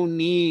no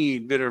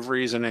need bit of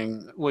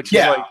reasoning, which is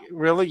like,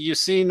 really, you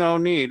see no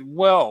need?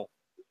 Well,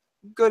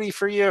 goody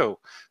for you.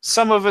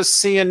 Some of us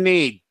see a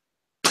need.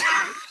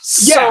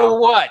 So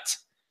what?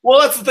 Well,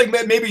 that's the thing.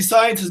 Maybe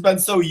science has been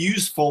so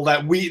useful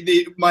that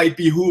it might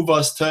behoove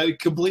us to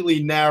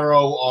completely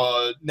narrow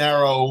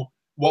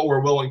what we're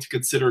willing to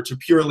consider to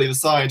purely the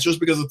science, just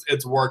because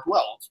it's worked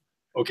well.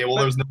 Okay, well,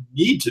 there's no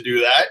need to do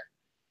that.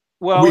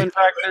 Well, in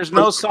fact, there's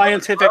no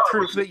scientific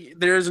proof that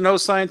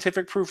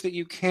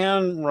you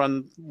can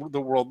run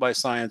the world by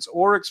science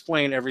or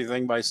explain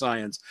everything by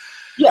science.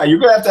 Yeah, you're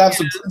gonna have to have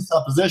some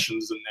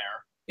presuppositions in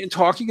there. In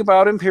talking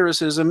about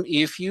empiricism,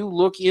 if you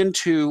look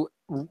into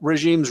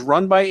regimes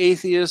run by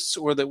atheists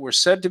or that were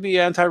said to be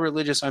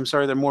anti-religious, I'm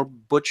sorry, they're more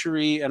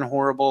butchery and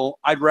horrible.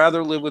 I'd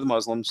rather live with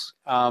Muslims,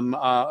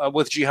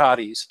 with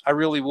jihadis. I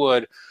really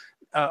would.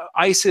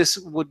 ISIS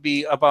would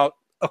be about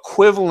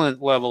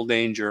equivalent level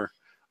danger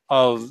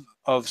of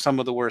some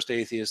of the worst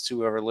atheists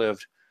who ever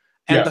lived.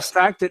 And the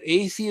fact that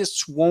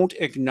atheists won't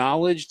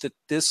acknowledge that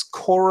this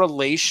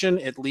correlation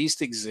at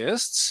least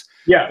exists,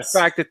 the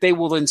fact that they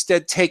will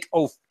instead take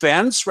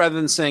offense rather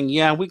than saying,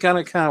 yeah, we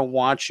gotta kind of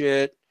watch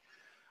it,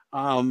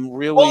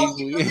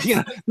 really,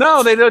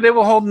 no, they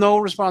will hold no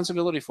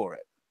responsibility for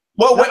it.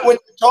 Well, when you're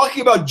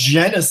talking about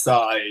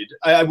genocide,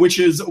 which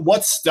is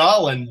what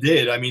Stalin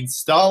did, I mean,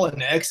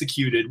 Stalin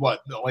executed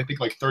what, I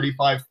think like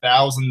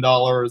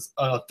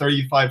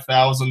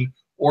 $35,000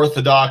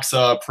 Orthodox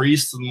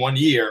priests in 1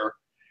 year,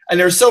 and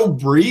they're so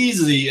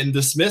breezy in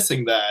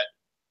dismissing that.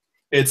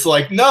 It's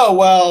like, no,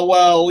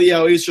 well,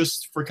 he's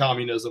just for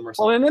communism or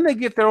something. Well, and then they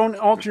get their own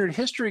alternate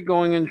history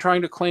going and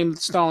trying to claim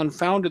that Stalin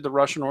founded the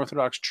Russian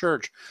Orthodox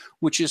Church,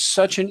 which is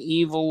such an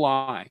evil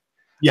lie.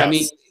 Yes. I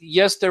mean,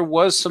 yes, there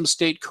was some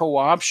state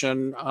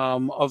co-option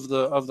of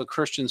the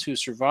Christians who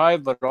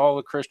survived, but all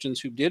the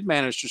Christians who did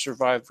manage to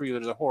survive for you,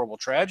 there's a horrible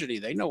tragedy.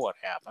 They know what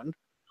happened.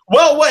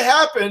 Well, what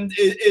happened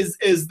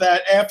is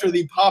that after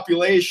the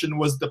population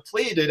was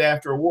depleted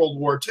after World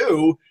War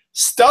II,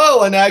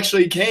 Stalin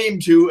actually came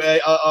to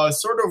a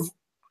sort of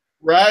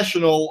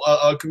rational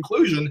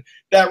conclusion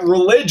that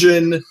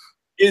religion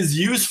is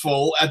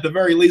useful, at the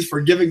very least,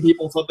 for giving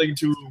people something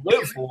to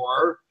live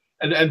for,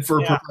 and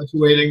for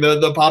perpetuating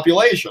the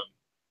population.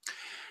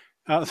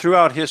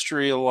 Throughout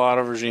history, a lot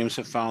of regimes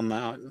have found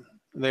that.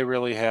 They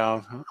really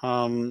have.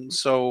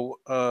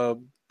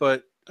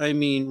 But I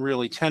mean,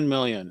 really, 10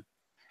 million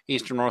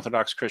Eastern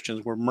Orthodox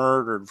Christians were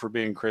murdered for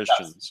being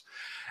Christians.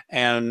 Yes.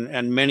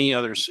 And many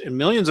others, and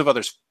millions of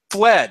others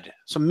fled.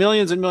 So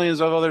millions and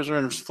millions of others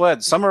are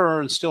fled. Some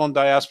are still in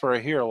diaspora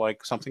here,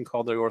 like something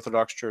called the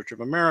Orthodox Church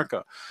of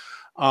America.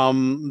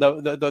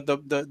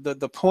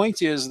 The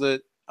point is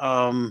that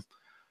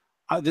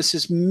this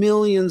is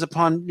millions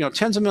upon,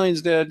 tens of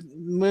millions dead,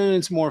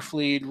 millions more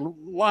fled,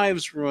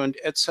 lives ruined,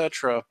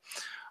 etc.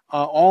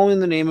 All in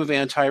the name of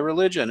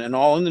anti-religion, and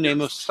all in the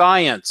name of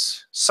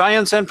science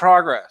and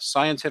progress,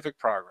 scientific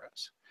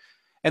progress.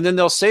 And then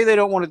they'll say they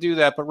don't want to do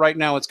that, but right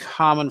now it's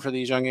common for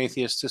these young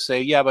atheists to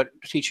say, yeah, but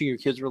teaching your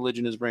kids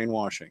religion is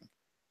brainwashing.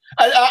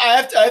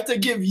 I have to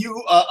give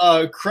you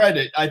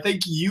credit. I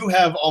think you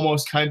have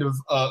almost kind of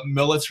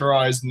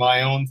militarized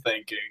my own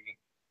thinking,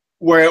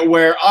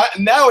 where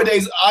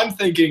nowadays I'm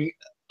thinking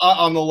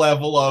on the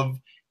level of,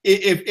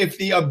 if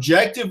the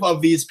objective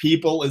of these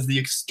people is the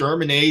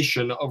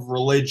extermination of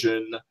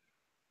religion,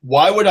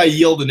 why would I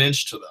yield an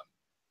inch to them?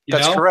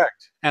 That's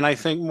correct. And I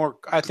think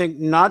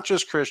not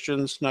just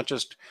Christians, not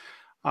just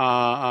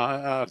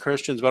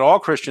Christians, but all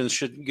Christians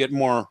should get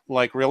more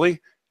like, really?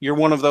 You're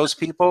one of those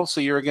people,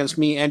 so you're against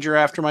me and you're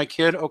after my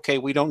kid? Okay,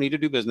 we don't need to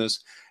do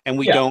business, and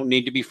we don't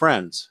need to be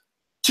friends.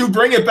 To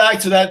bring it back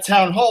to that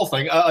town hall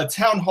thing, a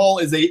town hall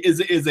is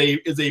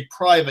a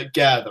private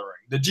gathering.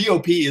 The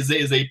GOP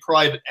is a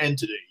private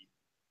entity.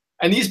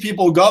 And these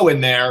people go in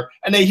there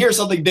and they hear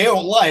something they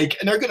don't like,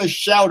 and they're going to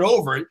shout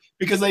over it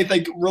because they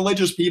think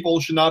religious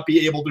people should not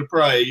be able to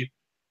pray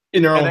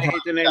in their own they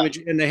hate the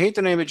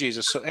name of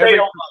Jesus. So every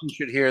person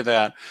should hear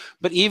that.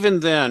 But even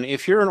then,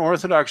 if you're an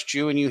Orthodox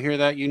Jew and you hear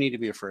that, you need to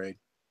be afraid.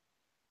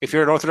 If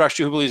you're an Orthodox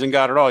Jew who believes in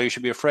God at all, you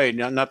should be afraid.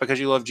 Not because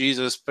you love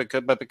Jesus,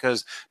 but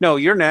because, no,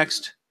 you're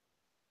next.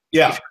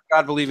 Yeah. If you're a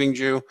God-believing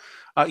Jew.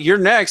 You're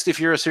next if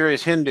you're a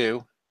serious Hindu.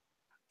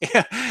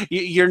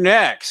 You're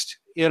next.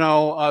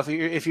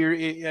 If you're,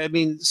 I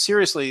mean,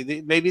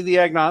 seriously, maybe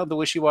the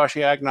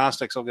wishy-washy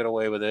agnostics will get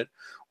away with it,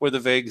 or the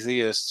vague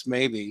theists,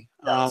 maybe.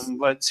 Yes.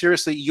 But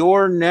seriously,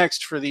 you're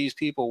next for these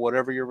people,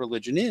 whatever your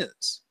religion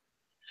is.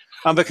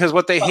 Because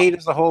what they hate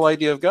is the whole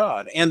idea of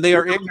God, and they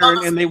are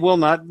ignorant, and they will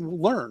not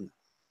learn.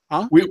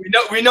 Huh? We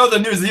know the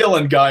New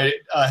Zealand guy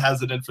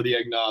has it in for the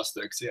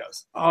agnostics.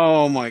 Yes.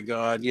 Oh my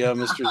God, yeah,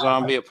 Mr.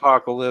 Zombie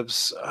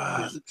Apocalypse,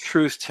 the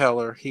truth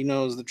teller. He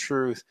knows the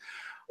truth.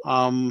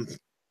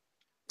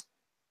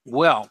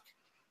 Well,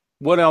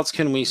 what else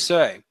can we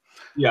say?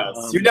 Yes.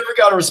 You never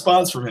got a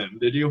response from him,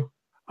 did you?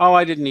 Oh,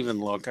 I didn't even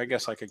look. I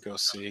guess I could go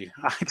see.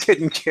 I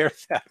didn't care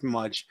that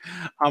much.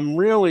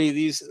 Really,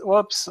 these,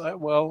 whoops,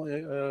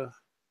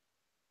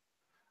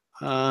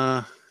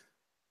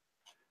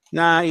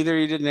 nah, either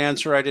he didn't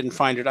answer or I didn't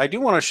find it. I do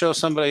want to show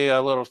somebody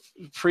a little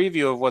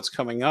preview of what's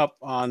coming up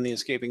on the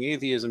Escaping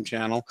Atheism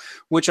channel,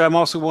 which I'm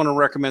also want to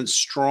recommend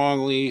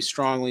strongly,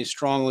 strongly,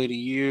 strongly to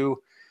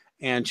you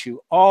and to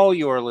all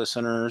your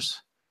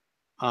listeners.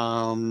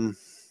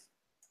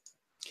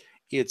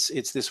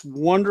 It's this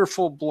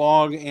wonderful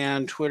blog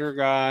and Twitter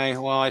guy.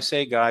 Well, I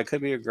say guy,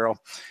 could be a girl.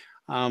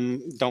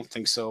 Don't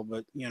think so,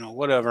 but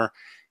whatever.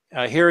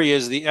 Here he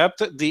is, the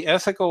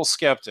Ethical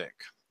Skeptic.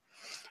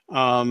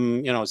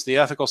 It's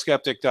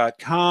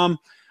theethicalskeptic.com.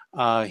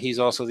 He's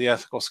also the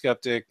Ethical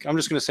Skeptic. I'm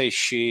just going to say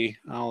she,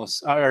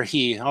 or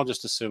he. I'll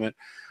just assume it.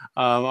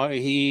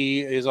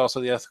 He is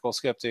also the Ethical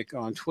Skeptic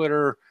on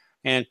Twitter,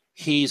 and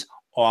he's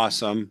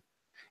awesome.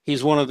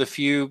 He's one of the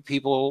few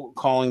people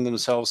calling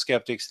themselves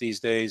skeptics these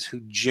days who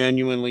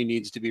genuinely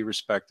needs to be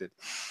respected.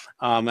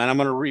 And I'm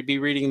going to be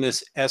reading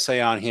this essay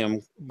on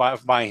him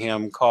by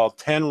him called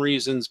 10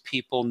 Reasons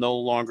People No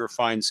Longer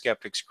Find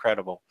Skeptics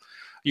Credible.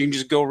 You can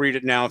just go read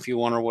it now if you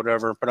want or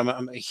whatever, but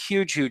I'm a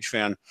huge, huge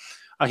fan.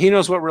 He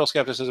knows what real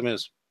skepticism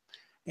is.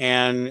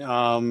 And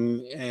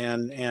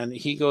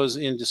he goes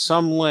into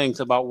some length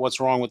about what's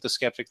wrong with the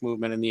skeptic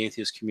movement in the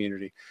atheist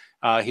community.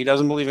 He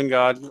doesn't believe in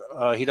God.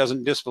 He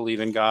doesn't disbelieve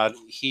in God.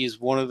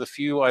 He's one of the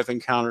few I've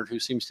encountered who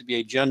seems to be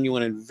a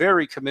genuine and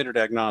very committed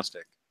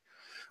agnostic,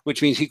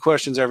 which means he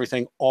questions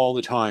everything all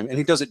the time, and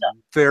he does it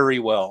very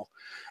well,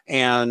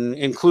 and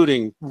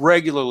including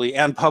regularly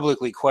and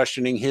publicly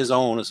questioning his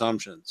own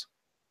assumptions.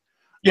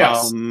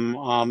 Yes.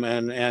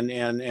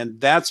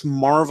 And that's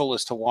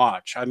marvelous to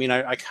watch. I mean,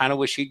 I kind of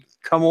wish he'd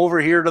come over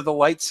here to the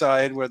light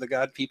side where the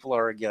God people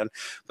are again,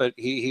 but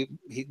he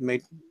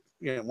made,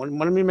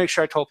 wanted me to make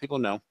sure I told people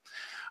no,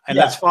 and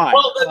that's fine.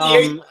 Well, then the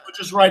atheists would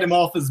just write him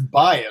off as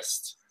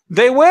biased.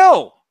 They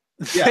will.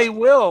 Yeah. They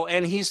will,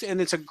 and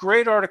it's a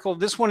great article.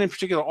 This one in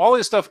particular, all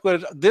this stuff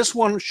good. This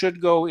one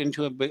should go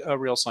into a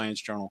real science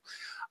journal.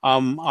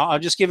 I'll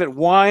just give it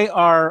why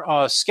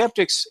our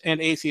skeptics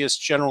and atheists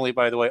generally,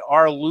 by the way,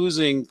 are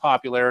losing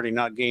popularity,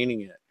 not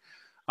gaining it.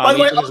 By the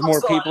way, Even as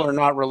more people are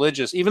not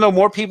religious. Even though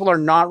more people are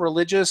not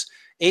religious,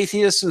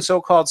 atheists and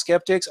so-called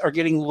skeptics are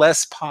getting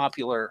less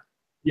popular.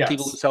 yes.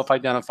 People who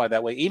self-identify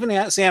that way.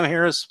 Even Sam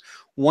Harris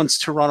wants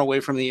to run away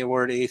from the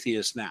word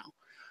atheist now,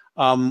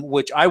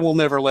 which I will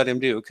never let him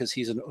do because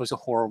he's a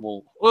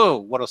horrible. Oh,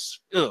 what a.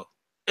 Ugh.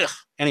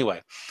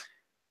 Anyway,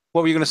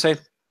 what were you going to say?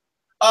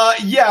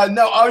 Yeah,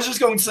 no, I was just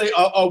going to say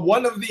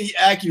one of the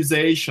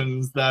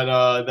accusations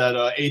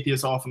that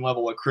atheists often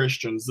level at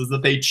Christians is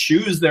that they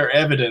choose their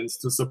evidence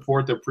to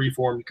support their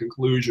preformed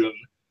conclusion,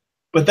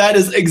 but that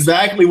is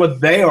exactly what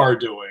they are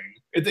doing.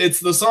 It's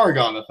the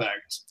Sargon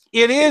effect.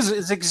 It is.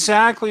 It's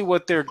exactly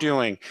what they're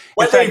doing.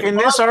 In fact, in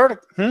this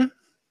article,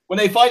 when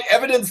they find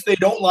evidence they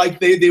don't like,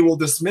 they will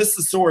dismiss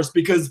the source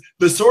because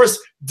the source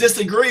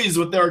disagrees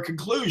with their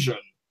conclusion.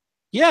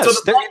 Yes,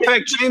 so in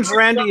fact, James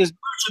Randi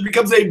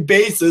becomes a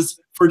basis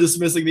for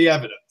dismissing the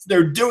evidence.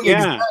 They're doing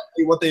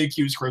exactly what they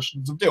accuse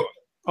Christians of doing.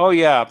 Oh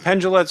yeah,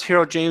 Pendulette's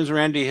hero James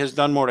Randi has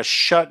done more to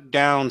shut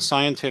down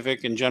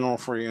scientific and general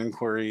free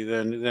inquiry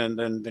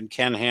than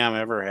Ken Ham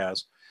ever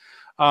has.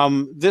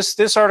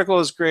 This article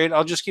is great.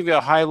 I'll just give you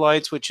a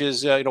highlights, which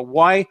is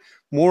why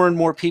more and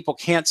more people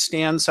can't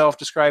stand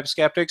self-described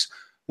skeptics.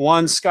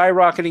 One,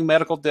 skyrocketing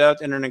medical debt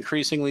and an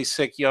increasingly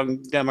sick young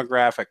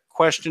demographic,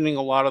 questioning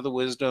a lot of the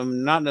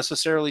wisdom, not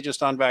necessarily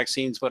just on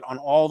vaccines, but on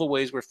all the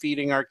ways we're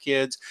feeding our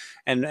kids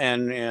and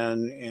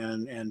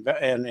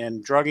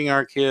drugging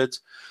our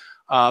kids.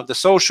 The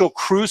social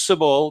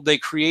crucible they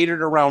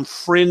created around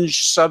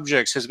fringe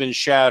subjects has been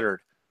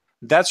shattered.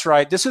 That's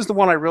right. This is the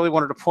one I really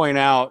wanted to point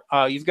out.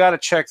 You've got to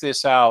check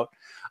this out.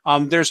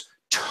 There's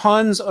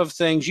tons of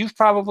things. You've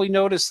probably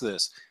noticed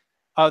this.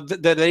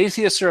 That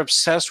atheists are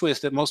obsessed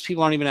with that most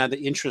people aren't even that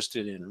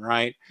interested in,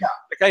 right? Yeah.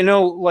 Like I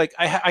know, like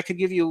I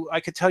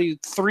could tell you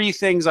 3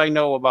 things I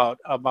know about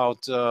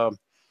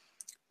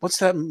what's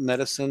that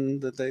medicine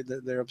that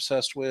they're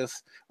obsessed with?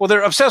 Well,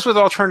 they're obsessed with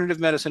alternative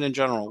medicine in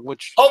general,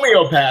 which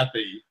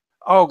homeopathy.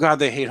 Oh God,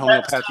 they hate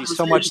homeopathy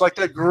so much. Like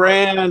the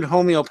grand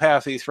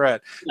homeopathy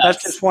threat. Yes.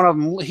 That's just one of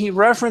them. He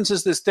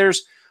references this.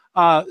 There's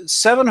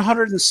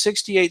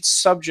 768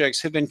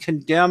 subjects have been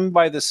condemned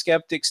by the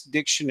Skeptics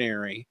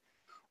Dictionary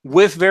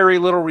with very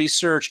little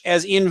research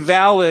as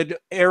invalid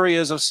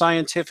areas of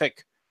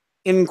scientific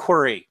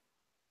inquiry,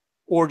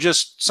 or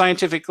just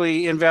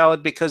scientifically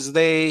invalid because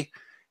they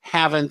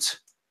don't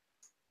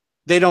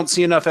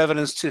see enough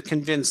evidence to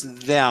convince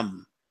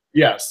them.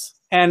 Yes.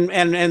 And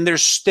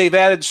they've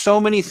added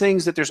so many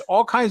things that there's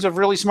all kinds of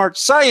really smart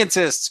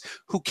scientists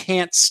who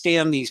can't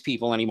stand these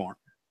people anymore.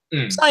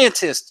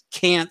 Scientists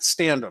can't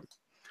stand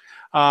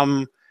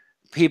them.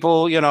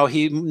 People,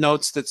 he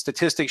notes that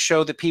statistics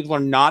show that people are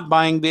not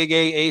buying big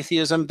A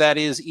atheism. That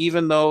is,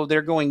 even though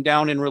they're going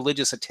down in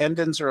religious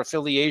attendance or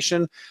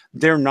affiliation,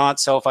 they're not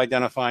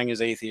self-identifying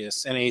as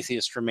atheists, and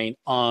atheists remain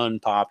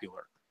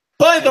unpopular.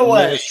 By the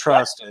way,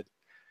 mistrusted.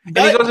 And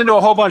he goes into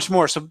a whole bunch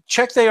more. So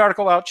check the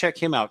article out. Check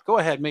him out. Go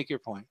ahead. Make your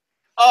point.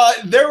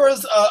 There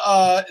was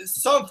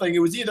something. It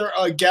was either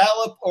a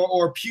Gallup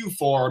or Pew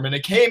Forum, and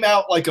it came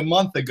out like a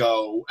month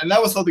ago. And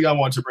that was something I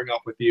wanted to bring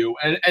up with you.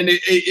 And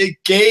it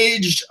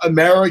gauged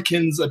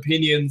Americans'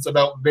 opinions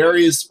about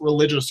various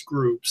religious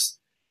groups.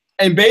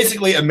 And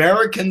basically,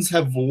 Americans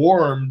have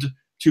warmed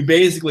to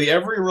basically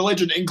every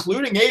religion,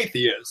 including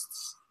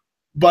atheists,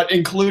 but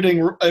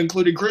including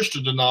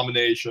Christian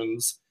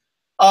denominations.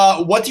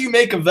 What do you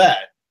make of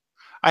that?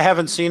 I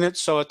haven't seen it,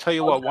 so I'll tell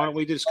you what, why don't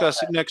we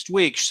discuss it next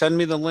week? Send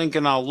me the link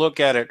and I'll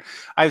look at it.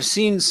 I've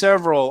seen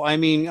several. I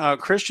mean,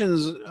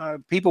 Christians,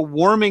 people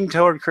warming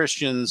toward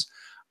Christians,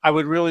 I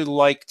would really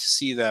like to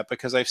see that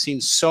because I've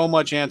seen so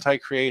much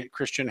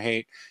anti-Christian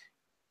hate,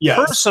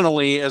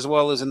 personally as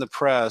well as in the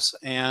press,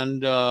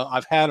 and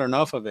I've had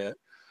enough of it.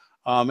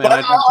 But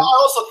I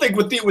also think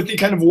with the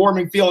kind of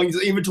warming feelings,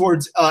 even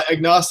towards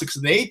agnostics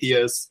and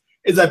atheists,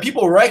 is that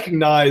people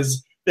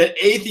recognize that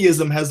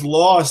atheism has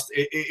lost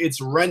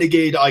its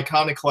renegade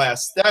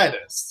iconoclast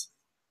status,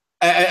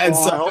 and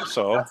I hope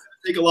so.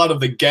 Take a lot of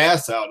the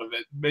gas out of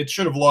it. It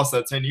should have lost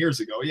that 10 years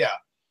ago. Yeah.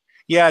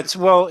 Yeah. It's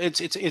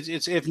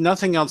if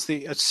nothing else,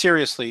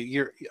 seriously,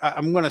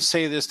 I'm going to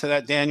say this to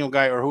that Daniel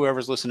guy or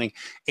whoever's listening.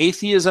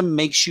 Atheism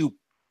makes you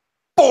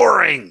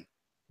boring.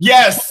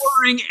 Yes.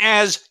 Boring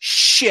as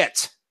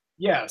shit.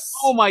 Yes.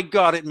 Oh my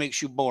God, it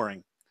makes you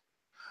boring,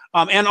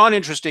 and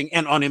uninteresting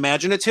and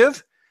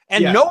unimaginative.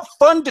 And no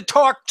fun to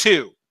talk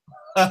to.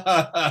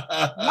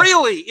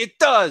 Really, it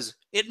does.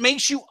 It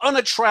makes you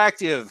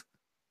unattractive.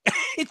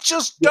 It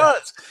just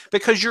does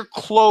because you're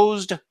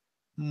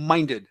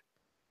closed-minded.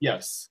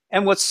 Yes.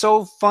 And what's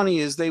so funny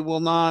is they will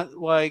not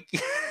like.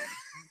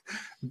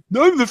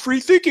 I'm the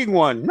free-thinking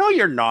one. No,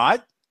 you're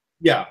not.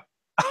 Yeah.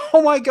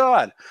 Oh my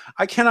God!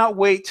 I cannot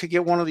wait to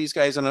get one of these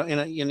guys in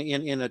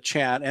a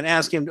chat and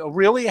ask him,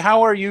 really,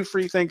 how are you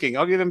free-thinking?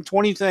 I'll give him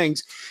 20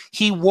 things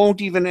he won't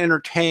even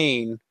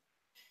entertain.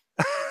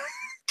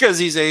 Because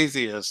he's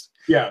atheist.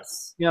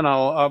 Yes.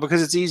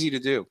 Because it's easy to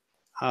do.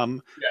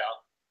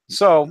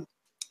 So,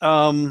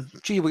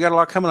 gee, we got a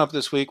lot coming up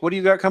this week. What do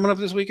you got coming up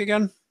this week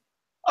again?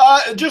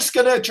 Just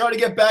going to try to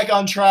get back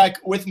on track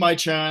with my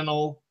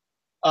channel.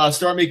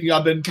 start making.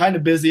 I've been kind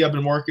of busy. I've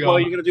been working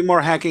on. You're going to do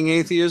more hacking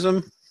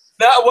atheism.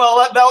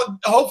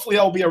 Hopefully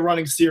that'll be a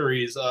running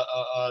series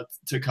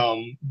to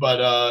come.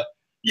 But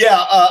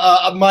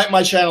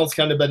my channel's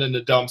kind of been in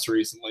the dumps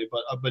recently.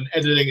 But I've been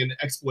editing an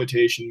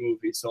exploitation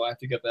movie, so I have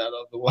to get that out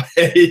of the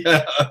way.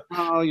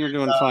 Oh, you're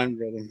doing fine,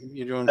 brother.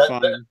 You're doing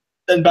fine.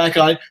 Then back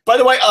on. By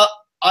the way,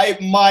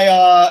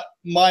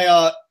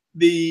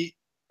 the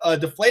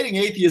Deflating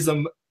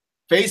Atheism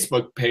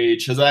Facebook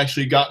page has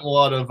actually gotten a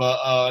lot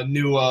of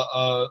new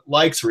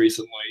likes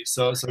recently.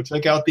 So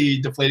check out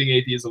the Deflating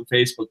Atheism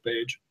Facebook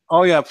page.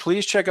 Oh yeah,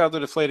 please check out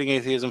the Deflating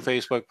Atheism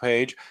Facebook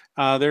page.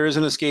 There is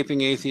an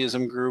Escaping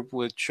Atheism group,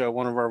 which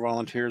one of our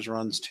volunteers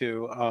runs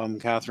too.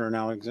 Catherine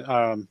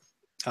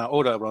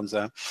Oda runs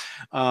that.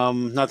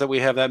 Not that we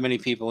have that many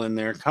people in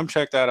there. Come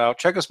check that out.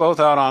 Check us both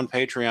out on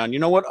Patreon. You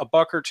know what? $1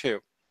 or $2.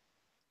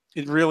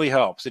 It really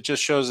helps. It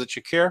just shows that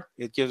you care.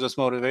 It gives us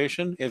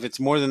motivation. If it's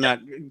more than that,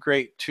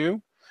 great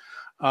too.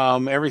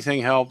 Everything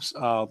helps.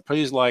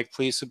 Please like,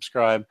 please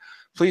subscribe.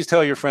 Please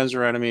tell your friends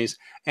or enemies,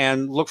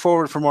 and look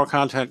forward for more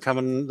content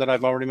coming that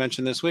I've already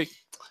mentioned this week.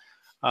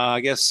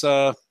 I guess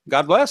God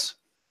bless.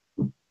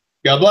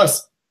 God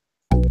bless.